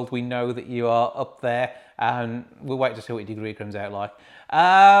music world, we know that you are up there, and we'll wait to see what your degree comes out like.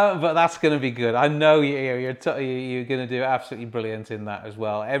 But that's going to be good. I know you're going to do absolutely brilliant in that as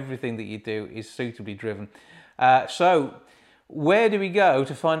well. Everything that you do is suitably driven. So, where do we go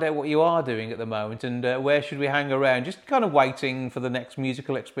to find out what you are doing at the moment, and where should we hang around? Just kind of waiting for the next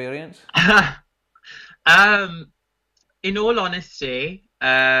musical experience? In all honesty,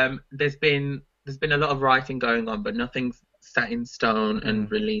 there's been a lot of writing going on, but nothing's set in stone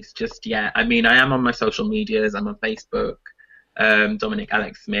and released just yet. I mean, I am on my social medias. I'm on Facebook, Dominic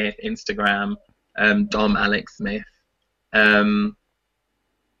Alex Smith, Instagram, Dom Alex Smith, and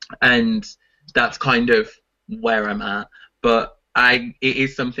that's kind of where I'm at. But it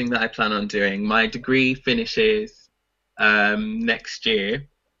is something that I plan on doing. My degree finishes next year.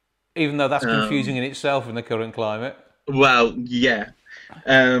 Even though that's confusing in itself in the current climate. Well, yeah.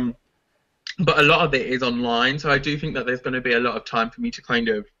 But a lot of it is online, so I do think that there's going to be a lot of time for me to kind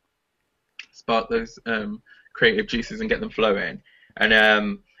of spark those creative juices and get them flowing.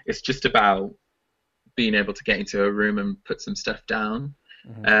 And it's just about being able to get into a room and put some stuff down.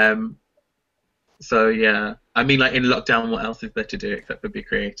 So yeah, I mean, like in lockdown, what else is there to do except for be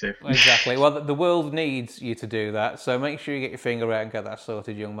creative? Exactly. Well, the world needs you to do that, so make sure you get your finger out and get that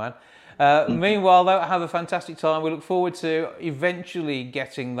sorted, young man. Meanwhile, though, have a fantastic time. We look forward to eventually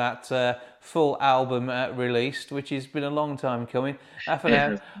getting that full album released, which has been a long time coming. For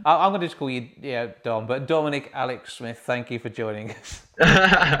now, I'm going to just call you, Dom, but Dominic Alex Smith, thank you for joining us.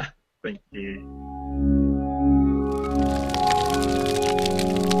 Thank you.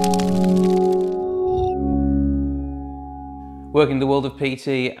 Working the world of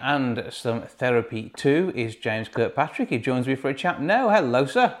PT and some therapy too is James Kirkpatrick. He joins me for a chat now. Hello,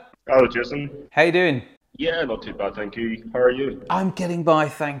 sir. Hello, Jason. How you doing? Yeah, not too bad, thank you. How are you? I'm getting by,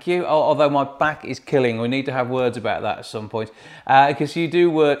 thank you. Although my back is killing. We need to have words about that at some point. Because you do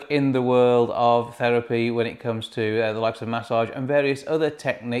work in the world of therapy when it comes to the likes of massage and various other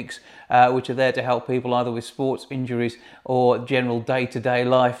techniques which are there to help people either with sports injuries or general day-to-day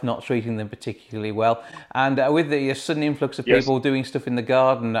life, not treating them particularly well. And with the sudden influx of people doing stuff in the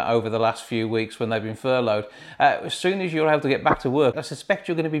garden over the last few weeks when they've been furloughed, as soon as you're able to get back to work, I suspect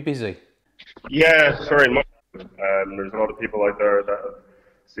you're going to be busy. Yeah, very much. There's a lot of people out there that I've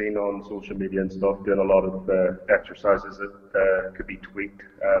seen on social media and stuff doing a lot of exercises that could be tweaked.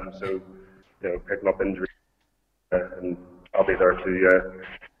 So, picking up injuries, and I'll be there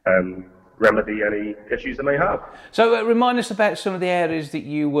to remedy any issues they may have. So remind us about some of the areas that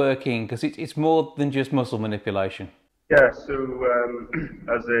you work in, because it's more than just muscle manipulation. Yeah, so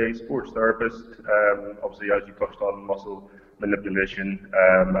as a sports therapist, obviously as you touched on muscle manipulation,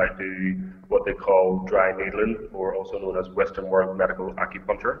 I do what they call dry needling, or also known as Western world medical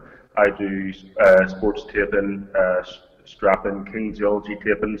acupuncture. I do sports taping, strapping, kinesiology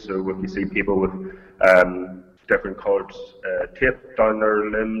taping, so if you see people with different coloured tape down their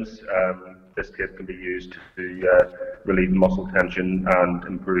limbs, this tape can be used to relieve muscle tension and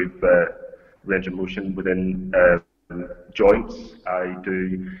improve range of motion within joints. I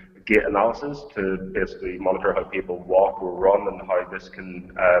do gait analysis to basically monitor how people walk or run and how this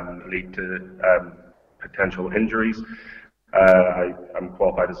can lead to potential injuries. I'm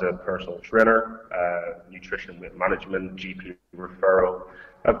qualified as a personal trainer, nutrition weight management, GP referral.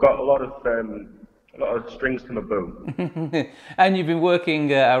 I've got a lot of strings to my bow. And you've been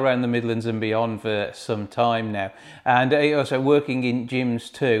working around the Midlands and beyond for some time now, and also working in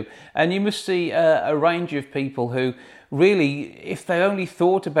gyms too. And you must see a range of people who really, if they only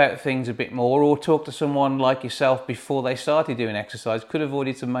thought about things a bit more or talked to someone like yourself before they started doing exercise, could have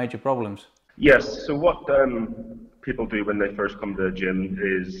avoided some major problems. Yes, so what people do when they first come to the gym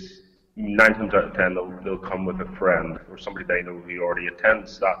is 9 times out of 10 they'll come with a friend or somebody they know who already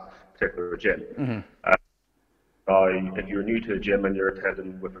attends that particular gym. Mm-hmm. If you're new to the gym and you're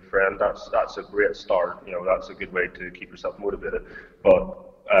attending with a friend, that's a great start. You know, that's a good way to keep yourself motivated. But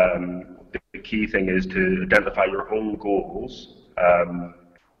the key thing is to identify your own goals.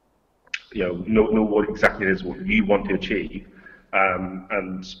 Know what exactly it is what you want to achieve,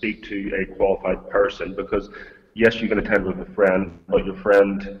 and speak to a qualified person, because yes, you can attend with a friend, but your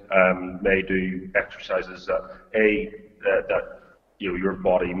friend may do exercises that your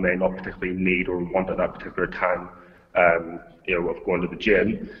body may not particularly need or want at that particular time, of going to the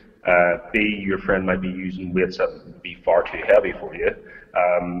gym. B, your friend might be using weights that would be far too heavy for you.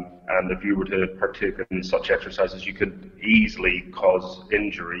 And if you were to partake in such exercises, you could easily cause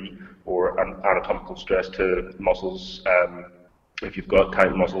injury or anatomical stress to muscles. If you've got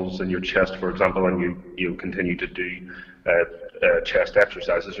tight muscles in your chest, for example, and you continue to do chest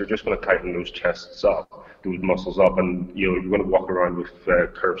exercises, you're just going to tighten those those muscles up, and you're going to walk around with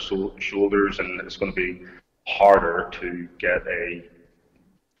curved shoulders, and it's going to be harder to get a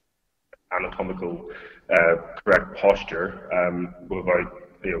anatomical correct posture without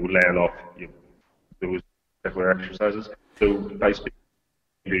laying off those particular exercises. So I speak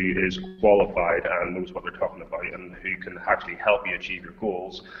who is qualified and knows what they're talking about and who can actually help you achieve your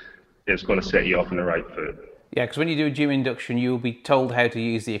goals is going to set you off on the right foot. Yeah, because when you do a gym induction, you'll be told how to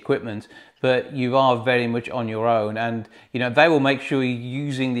use the equipment, but you are very much on your own, and they will make sure you're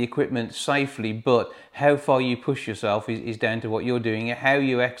using the equipment safely, but how far you push yourself is down to what you're doing, how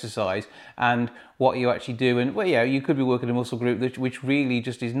you exercise, and what you actually do. And you could be working a muscle group which really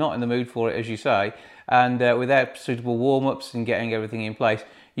just is not in the mood for it, as you say, and without suitable warm-ups and getting everything in place,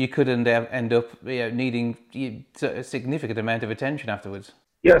 you could end up needing a significant amount of attention afterwards.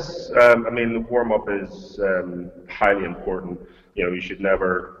 Yes, the warm-up is highly important. You should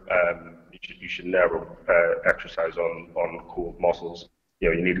never exercise on cold muscles.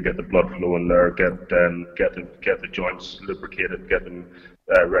 You need to get the blood flowing there, get the joints lubricated, get them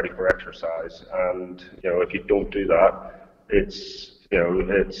ready for exercise. And if you don't do that, it's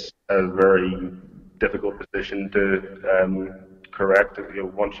a very difficult position to correct.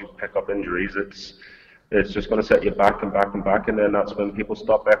 Once you pick up injuries, it's just going to set you back and back and back, and then that's when people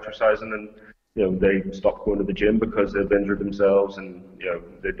stop exercising and they stop going to the gym because they've injured themselves, and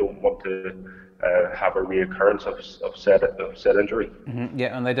they don't want to have a reoccurrence of said injury. Mm-hmm.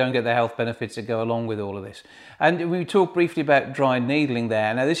 Yeah, and they don't get the health benefits that go along with all of this. And we talked briefly about dry needling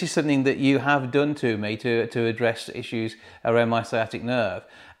there. Now, this is something that you have done to me to address issues around my sciatic nerve.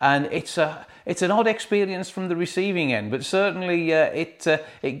 And it's an odd experience from the receiving end, but certainly it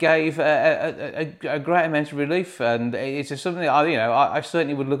gave a great amount of relief, and it's just something that I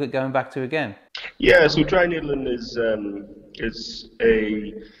certainly would look at going back to again. Yeah, so dry needling is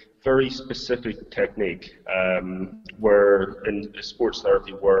a very specific technique where in the sports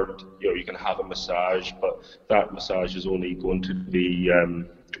therapy world, you can have a massage, but that massage is only going to be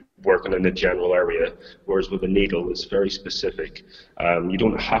working in the general area, whereas with a needle it's very specific. You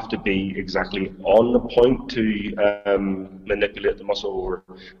don't have to be exactly on the point to manipulate the muscle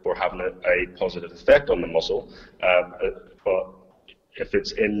or having a positive effect on the muscle, but if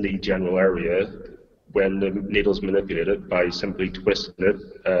it's in the general area, when the needle is manipulated by simply twisting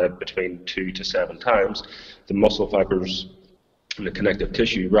it between 2 to 7 times, the muscle fibers and the connective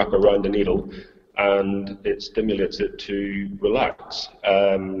tissue wrap around the needle and it stimulates it to relax.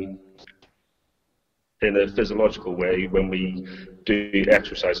 in a physiological way, when we do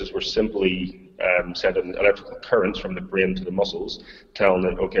exercises, we're simply sending electrical currents from the brain to the muscles, telling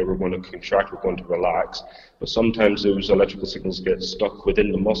it, okay, we're going to contract, we're going to relax. But sometimes those electrical signals get stuck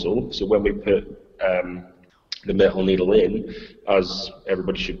within the muscle. So when we put the metal needle in, as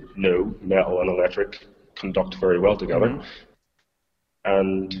everybody should know, metal and electric conduct very well together. Mm-hmm.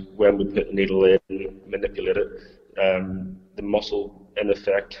 And when we put the needle in, manipulate it, the muscle, in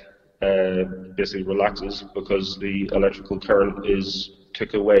effect, basically relaxes because the electrical current is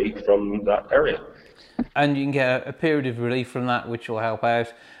took away from that area. And you can get a period of relief from that, which will help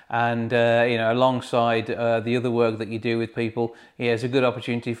out. And you know, alongside the other work that you do with people, it's a good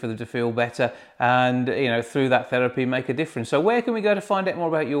opportunity for them to feel better, and you know, through that therapy, make a difference. So, where can we go to find out more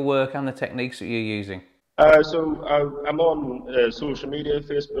about your work and the techniques that you're using? So I'm on social media,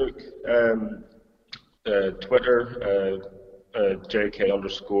 Facebook, Twitter,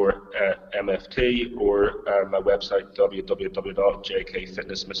 JK_MFT, or my website,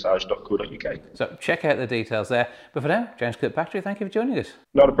 www.jkfitnessmassage.co.uk. So check out the details there. But for now, James Kirkpatrick, thank you for joining us.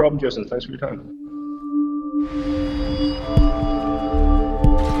 Not a problem, Jason. Thanks for your time.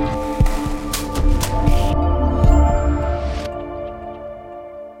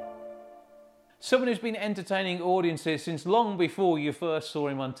 Someone who's been entertaining audiences since long before you first saw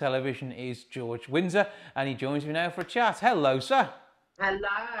him on television is George Windsor, and he joins me now for a chat. Hello, sir. Hello,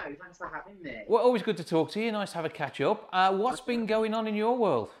 thanks for having me. Well, always good to talk to you. Nice to have a catch up. What's been going on in your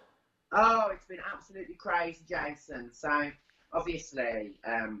world? Oh, it's been absolutely crazy, Jason. So, obviously,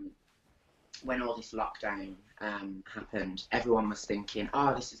 when all this lockdown happened, everyone was thinking,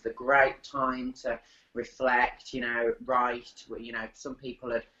 oh, this is the great time to reflect, you know, write. You know, some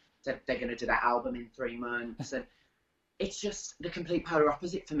people had said they're going to do that album in 3 months, and it's just the complete polar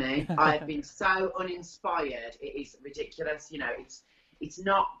opposite for me. I've been so uninspired. It is ridiculous. You know, it's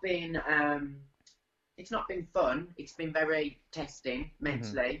not been fun. It's been very testing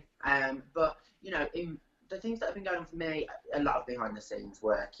mentally. But you know, in the things that have been going on for me, a lot of behind the scenes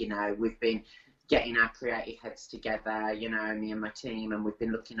work. You know, we've been getting our creative heads together, you know, me and my team, and we've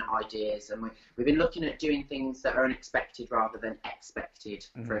been looking at ideas, and we've been looking at doing things that are unexpected rather than expected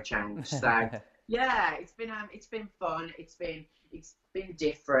for a change. So yeah, it's been fun. It's been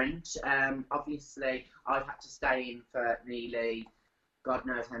different. Obviously, I've had to stay in for nearly God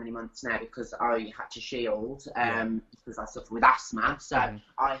knows how many months now because I had to shield because I suffer with asthma. So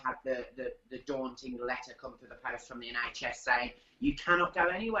I had the daunting letter come through the post from the NHS saying you cannot go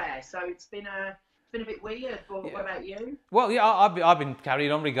anywhere. So it's been a bit weird. But what about you? Well, yeah, I've been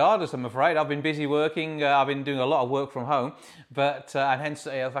carrying on regardless, I'm afraid. I've been busy working. I've been doing a lot of work from home, but and hence,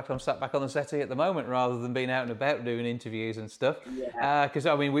 in fact, I'm sat back on the settee at the moment rather than being out and about doing interviews and stuff. Because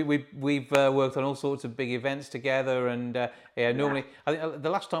I mean, we've worked on all sorts of big events together, and normally, I think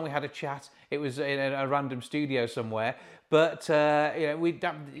the last time we had a chat, it was in a random studio somewhere. But you know, we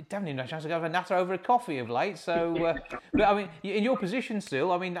haven't even had a chance to go have a natter over a coffee of late. So, but I mean, in your position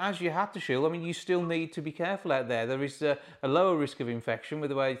still, I mean, as you had to shield, I mean, you still need to be careful out there. There is a lower risk of infection with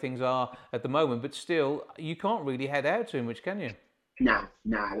the way things are at the moment, but still, you can't really head out too much, can you? No,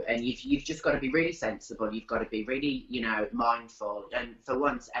 and you've just got to be really sensible. You've got to be really, you know, mindful. And for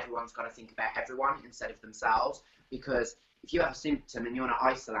once, everyone's got to think about everyone instead of themselves, because if you have a symptom and you're not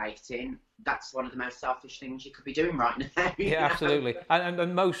isolating, that's one of the most selfish things you could be doing right now. Yeah, absolutely.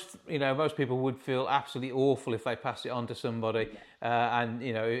 And most people would feel absolutely awful if they passed it on to somebody. And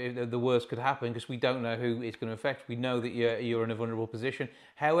you know, the worst could happen because we don't know who it's going to affect. We know that you're in a vulnerable position.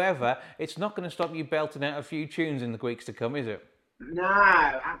 However, it's not going to stop you belting out a few tunes in the weeks to come, is it? No,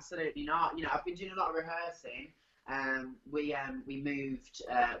 absolutely not. You know, I've been doing a lot of rehearsing. We moved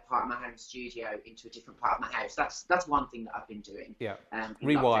part of my home studio into a different part of my house. That's one thing that I've been doing. Yeah.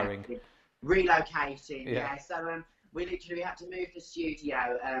 Rewiring. Relocating. Yeah. So we literally had to move the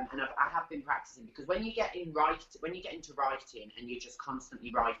studio, and I have been practicing, because when you get into writing and you're just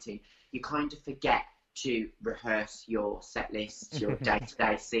constantly writing, you kind of forget to rehearse your set list, your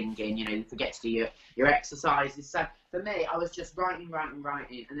day-to-day singing. You know, you forget to do your exercises. So for me, I was just writing, and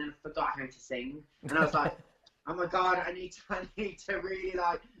then I forgot how to sing, and I was like, oh my God, I need to really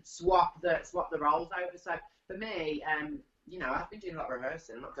like swap the roles over. So for me, you know, I've been doing a lot of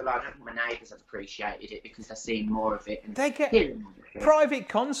rehearsing. I'm not gonna lie, I don't think my neighbours have appreciated it because they're seeing more of it. And they get private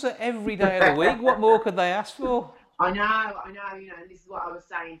concert every day of the week. What more could they ask for? I know. You know, and this is what I was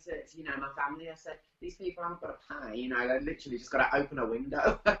saying to you know, my family. I said, these people haven't got to pay. You know, they literally just got to open a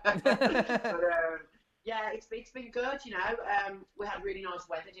window. But yeah, it's been good. You know, we had really nice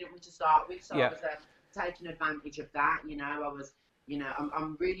weather, didn't we, to start with? So I was taking advantage of that. You know,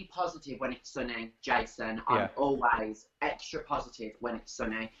 I'm really positive when it's sunny, Jason. I'm always extra positive when it's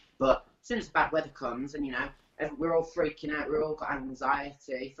sunny. But soon as bad weather comes, and we're all freaking out, we're all got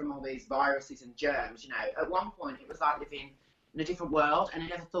anxiety from all these viruses and germs. At one point it was like living in a different world, and I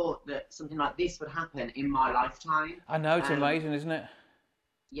never thought that something like this would happen in my lifetime. I know, it's amazing, isn't it?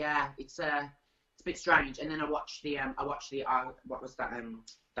 Yeah, it's a bit strange. And then I watched the what was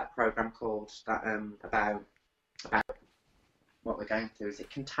that program called about what we're going through? Is it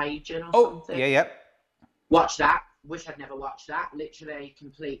Contagion or something? Yeah. Watch that. Wish I'd never watched that. Literally,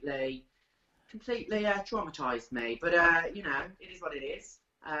 completely traumatized me. But it is what it is.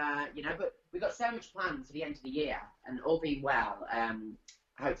 But we've got so much planned for the end of the year, and all being well,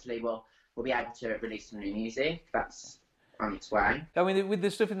 hopefully we'll be able to release some new music. That's on its way. I mean, with the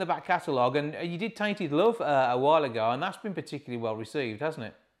stuff in the back catalogue, and you did Tainted Love a while ago, and that's been particularly well received, hasn't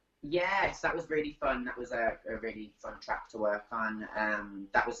it? Yes, that was really fun. That was a really fun track to work on.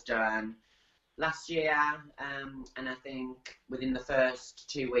 That was done last year, and I think within the first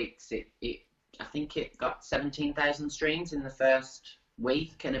 2 weeks, I think it got 17,000 streams in the first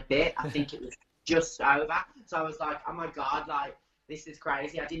week and a bit. I think it was just over. So I was like, oh my God, like, this is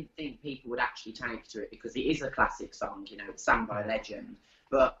crazy. I didn't think people would actually take to it, because it is a classic song, it's sung by a legend.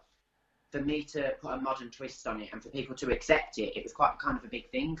 But for me to put a modern twist on it and for people to accept it, it was quite kind of a big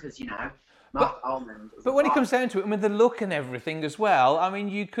thing, because, Mark Almond. But when it comes down to it, and with the look and everything as well, I mean,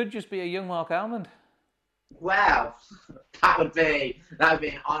 you could just be a young Mark Almond. Well, that would be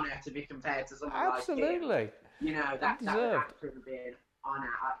an honour to be compared to someone Absolutely. like him. That would actually be an honour.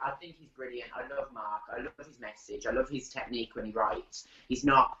 I think he's brilliant. I love Mark. I love his message. I love his technique when he writes. He's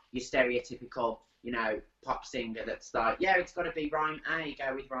not your stereotypical, pop singer that's like, yeah, it's got to be rhyme A,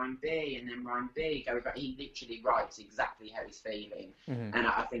 go with rhyme B, and then rhyme B, go with. He literally writes exactly how he's feeling, and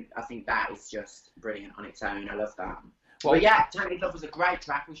I think that is just brilliant on its own. I love that. Well, but yeah, Tainted Love was a great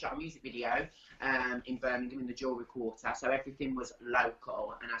track. We shot a music video in Birmingham in the Jewellery Quarter, so everything was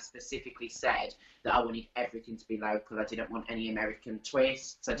local, and I specifically said that I wanted everything to be local. I didn't want any American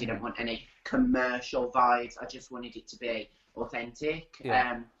twists. I didn't want any commercial vibes. I just wanted it to be authentic.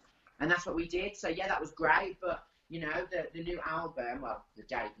 Yeah. And that's what we did. So yeah, that was great. But the new album, well, the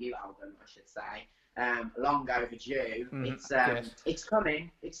debut album, I should say, long overdue. It's coming.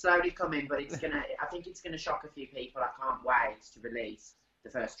 It's slowly coming, but I think it's gonna shock a few people. I can't wait to release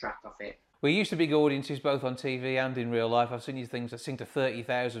the first track of it. We used to big audiences both on TV and in real life. I've seen you things that sing to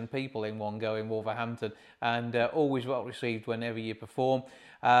 30,000 people in one go in Wolverhampton, and always well received whenever you perform.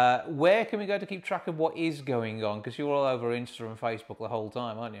 Where can we go to keep track of what is going on? Because you're all over Insta and Facebook the whole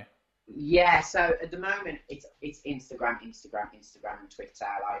time, aren't you? Yeah, so at the moment it's Instagram and Twitter.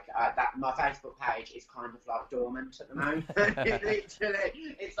 My Facebook page is kind of like dormant at the moment. Literally,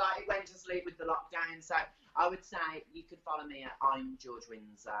 it's like it went to sleep with the lockdown. So I would say you could follow me at I'm George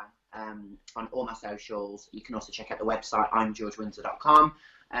Windsor on all my socials. You can also check out the website imgeorgewindsor.com.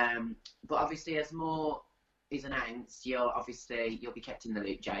 But obviously, as more is announced, you'll be kept in the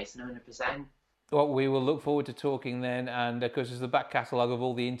loop, Jason, 100%. Well, we will look forward to talking then, and of course there's the back catalogue of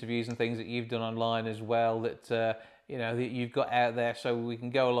all the interviews and things that you've done online as well that that you've got out there, so we can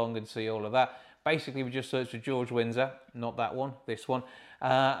go along and see all of that. Basically, we just search for George Windsor, not that one, this one,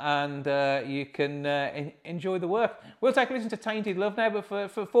 and you can enjoy the work. We'll take a listen to Tainted Love now, but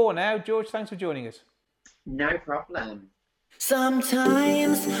for now, George, thanks for joining us. No problem.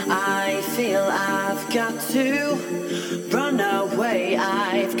 Sometimes I feel I've got to run away,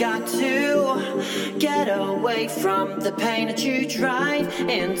 I've got to get away from the pain that you drive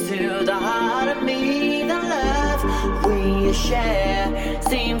into the heart of me. The love we share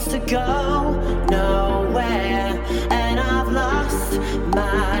seems to go nowhere, and I've lost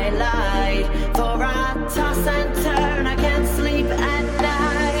my light, for I toss and turn, I can't sleep at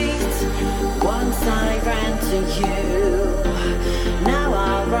night. Once I ran to you, now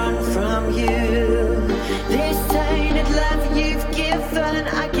I run from you. This tainted love you've given,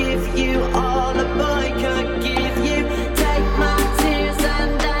 I give you all a boy could give you. Take my tears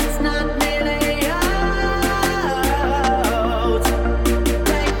and that's not nearly out.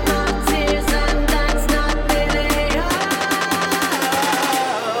 Take my tears and that's not nearly out.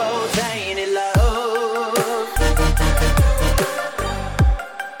 Tainted love.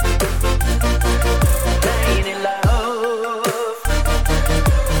 Tainted love.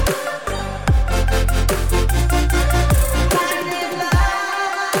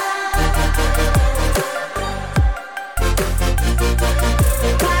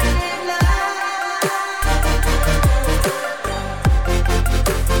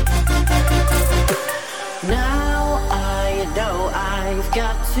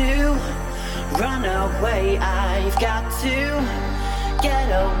 Run away, I've got to get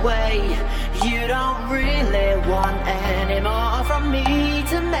away. You don't really want any more from me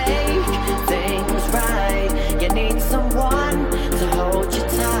to make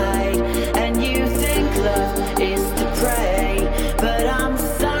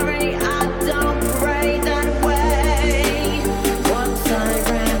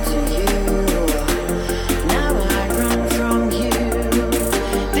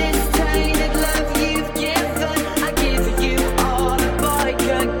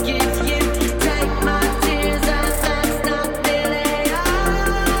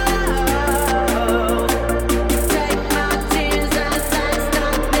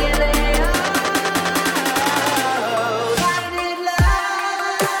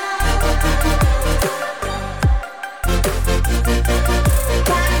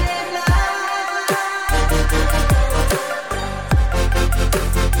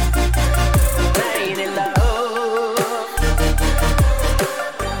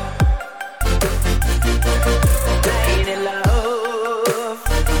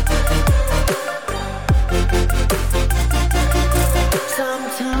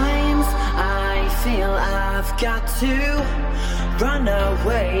to run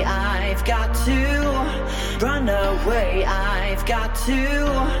away, I've got to run away, I've got to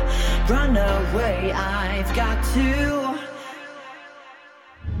run away, I've got to.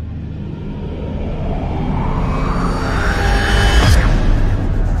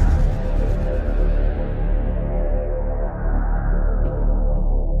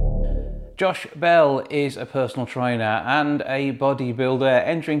 Josh Bell is a personal trainer and a bodybuilder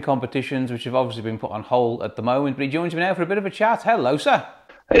entering competitions which have obviously been put on hold at the moment, but he joins me now for a bit of a chat. Hello, sir.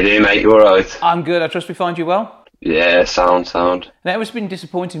 How you doing, mate? You alright? I'm good. I trust we find you well. Yeah, sound. Now, it's been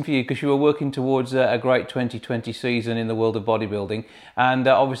disappointing for you because you were working towards a great 2020 season in the world of bodybuilding, and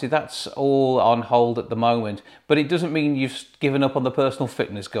obviously that's all on hold at the moment, but it doesn't mean you've given up on the personal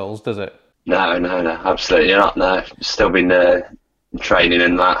fitness goals, does it? No, absolutely not. No, still been training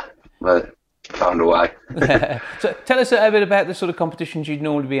and that. But found a way. So tell us a bit about the sort of competitions you'd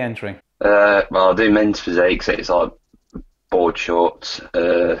normally be entering. Well, I do men's physique, so it's like board shorts.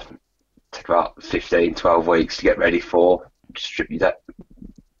 Take about 15, 12 weeks to get ready for. Strip your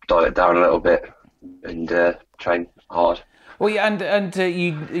diet down a little bit and train hard. Well, yeah, and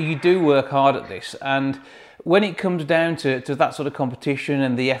you do work hard at this, and when it comes down to that sort of competition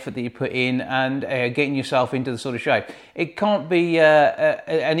and the effort that you put in and getting yourself into the sort of shape, it can't be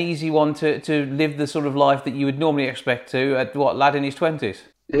an easy one to live the sort of life that you would normally expect to at lad in his 20s.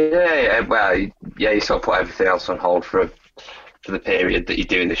 Yeah, well, you sort of put everything else on hold for the period that you're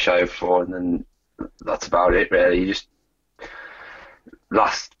doing the show for, and then that's about it, really. You just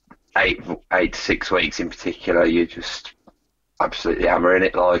last 8 to 6 weeks in particular, you just absolutely hammering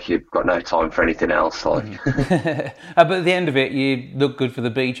it, like you've got no time for anything else, like. But at the end of it, you look good for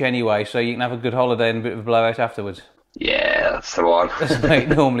the beach anyway, so you can have a good holiday and a bit of a blowout afterwards. Yeah, that's the one. That's the way it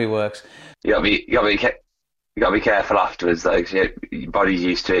normally works. You gotta be careful afterwards though, because your body's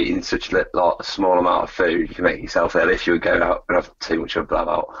used to eating such a small amount of food. You can make yourself ill if you would go out and have too much of a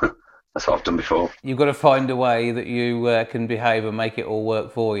blowout. That's what I've done before. You've got to find a way that you can behave and make it all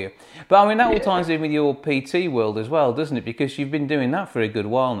work for you. But I mean, that all ties in with your PT world as well, doesn't it? Because you've been doing that for a good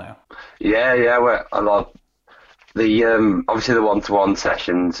while now. Yeah. Well, a lot. The obviously the one-to-one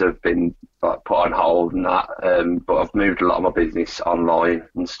sessions have been put on hold and that, but I've moved a lot of my business online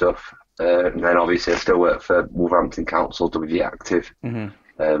and stuff. And then obviously I still work for Wolverhampton Council, WV Active,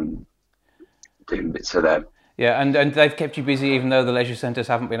 doing bits for them. Yeah, and they've kept you busy even though the leisure centres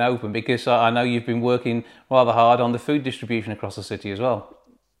haven't been open, because I know you've been working rather hard on the food distribution across the city as well.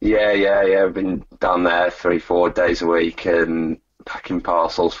 Yeah. I've been down there 3-4 days a week and packing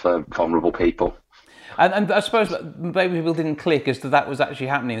parcels for vulnerable people. And I suppose maybe people didn't click as to that was actually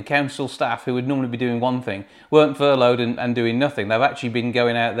happening. The council staff, who would normally be doing one thing, weren't furloughed and doing nothing. They've actually been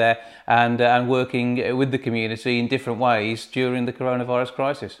going out there and working with the community in different ways during the coronavirus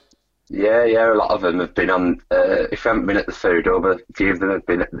crisis. Yeah, a lot of them have been on, if you haven't been at the food hub, a few of them have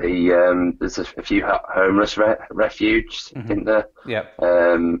been at the, there's a few homeless refuges, isn't there? Yeah.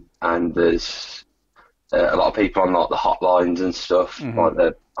 And there's a lot of people on like the hotlines and stuff, like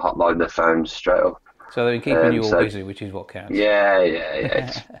the hotline, their phones straight up. So they've been keeping you all busy, which is what counts. Yeah,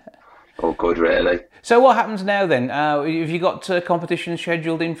 it's all good really. So what happens now then? Have you got competitions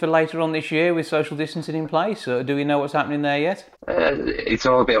scheduled in for later on this year with social distancing in place? Or do we know what's happening there yet? It's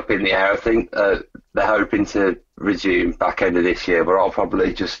all a bit up in the air. I think they're hoping to resume back end of this year, but I'll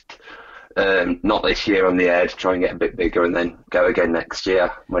probably just not this year on the air to try and get a bit bigger and then go again next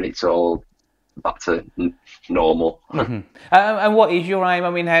year when it's all back to normal. And what is your aim?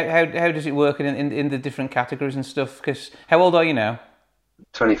 I mean, how does it work in the different categories and stuff? Because how old are you now?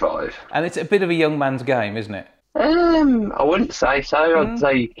 25. And it's a bit of a young man's game, isn't it? I wouldn't say so. I'd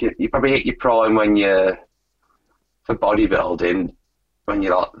say you probably hit your prime when you're, for bodybuilding, when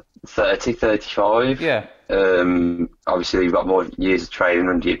you're like 30, 35. Yeah. Obviously you've got more years of training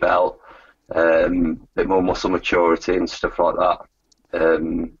under your belt, a bit more muscle maturity and stuff like that.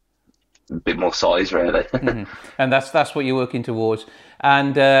 A bit more size, really. And that's what you're working towards.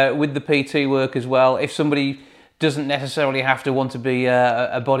 And with the PT work as well, if somebody doesn't necessarily have to want to be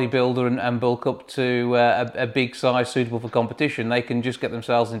a bodybuilder and bulk up to a big size suitable for competition, they can just get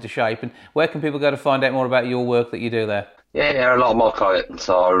themselves into shape. And where can people go to find out more about your work that you do there? Yeah, a lot of my clients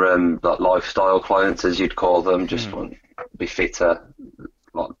are like lifestyle clients, as you'd call them, just want to be fitter,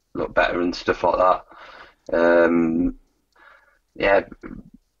 look better and stuff like that. Yeah,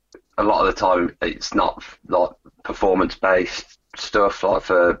 a lot of the time it's not like performance-based stuff, like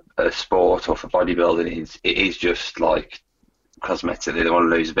for sport or for bodybuilding. It is just like cosmetically, they want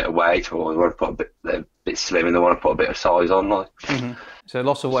to lose a bit of weight, or they want to put they're a bit slim and they want to put a bit of size on. Like. So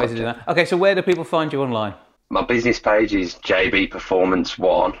lots of ways to do that. Okay, so where do people find you online? My business page is JB Performance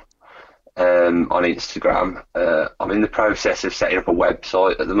 1, on Instagram. I'm in the process of setting up a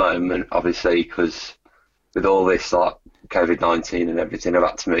website at the moment, obviously, because with all this like COVID-19 and everything, I've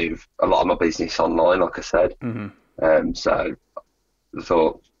had to move a lot of my business online, like I said. So I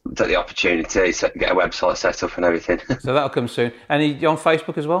thought I'd take the opportunity to get a website set up and everything. So that'll come soon. And you're on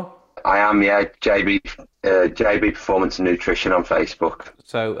Facebook as well? I am, yeah. JB Performance and Nutrition on Facebook.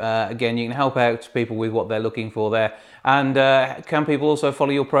 So again, you can help out people with what they're looking for there. And can people also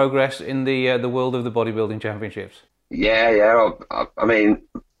follow your progress in the world of the bodybuilding championships? Yeah. I mean,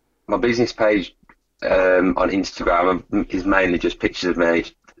 my business page on Instagram is mainly just pictures of me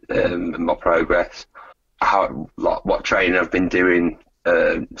and my progress, what training I've been doing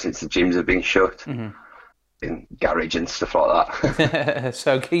since the gyms have been shut. In garage and stuff like that.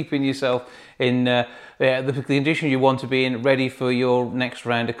 So keeping yourself in the condition you want to be in, ready for your next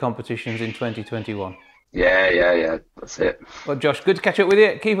round of competitions in 2021. Yeah, that's it. Well, Josh, good to catch up with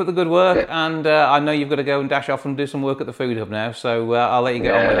you. Keep up the good work, and I know you've got to go and dash off and do some work at the food hub now, so I'll let you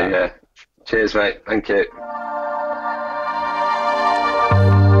get on with that. Yeah. Cheers, mate. Thank you.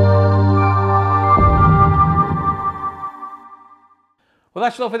 Well,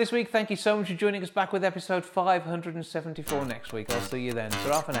 that's all for this week. Thank you so much for joining us back with episode 574 next week. I'll see you then.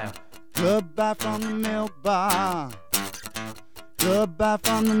 Ta-ra for now. Goodbye from the milk bar. Goodbye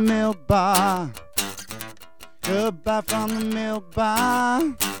from the milk bar. Goodbye from the milk bar.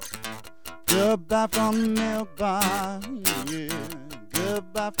 Goodbye from the milk bar. Yeah.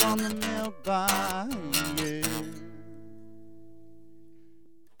 Goodbye from the milk bar. Yeah.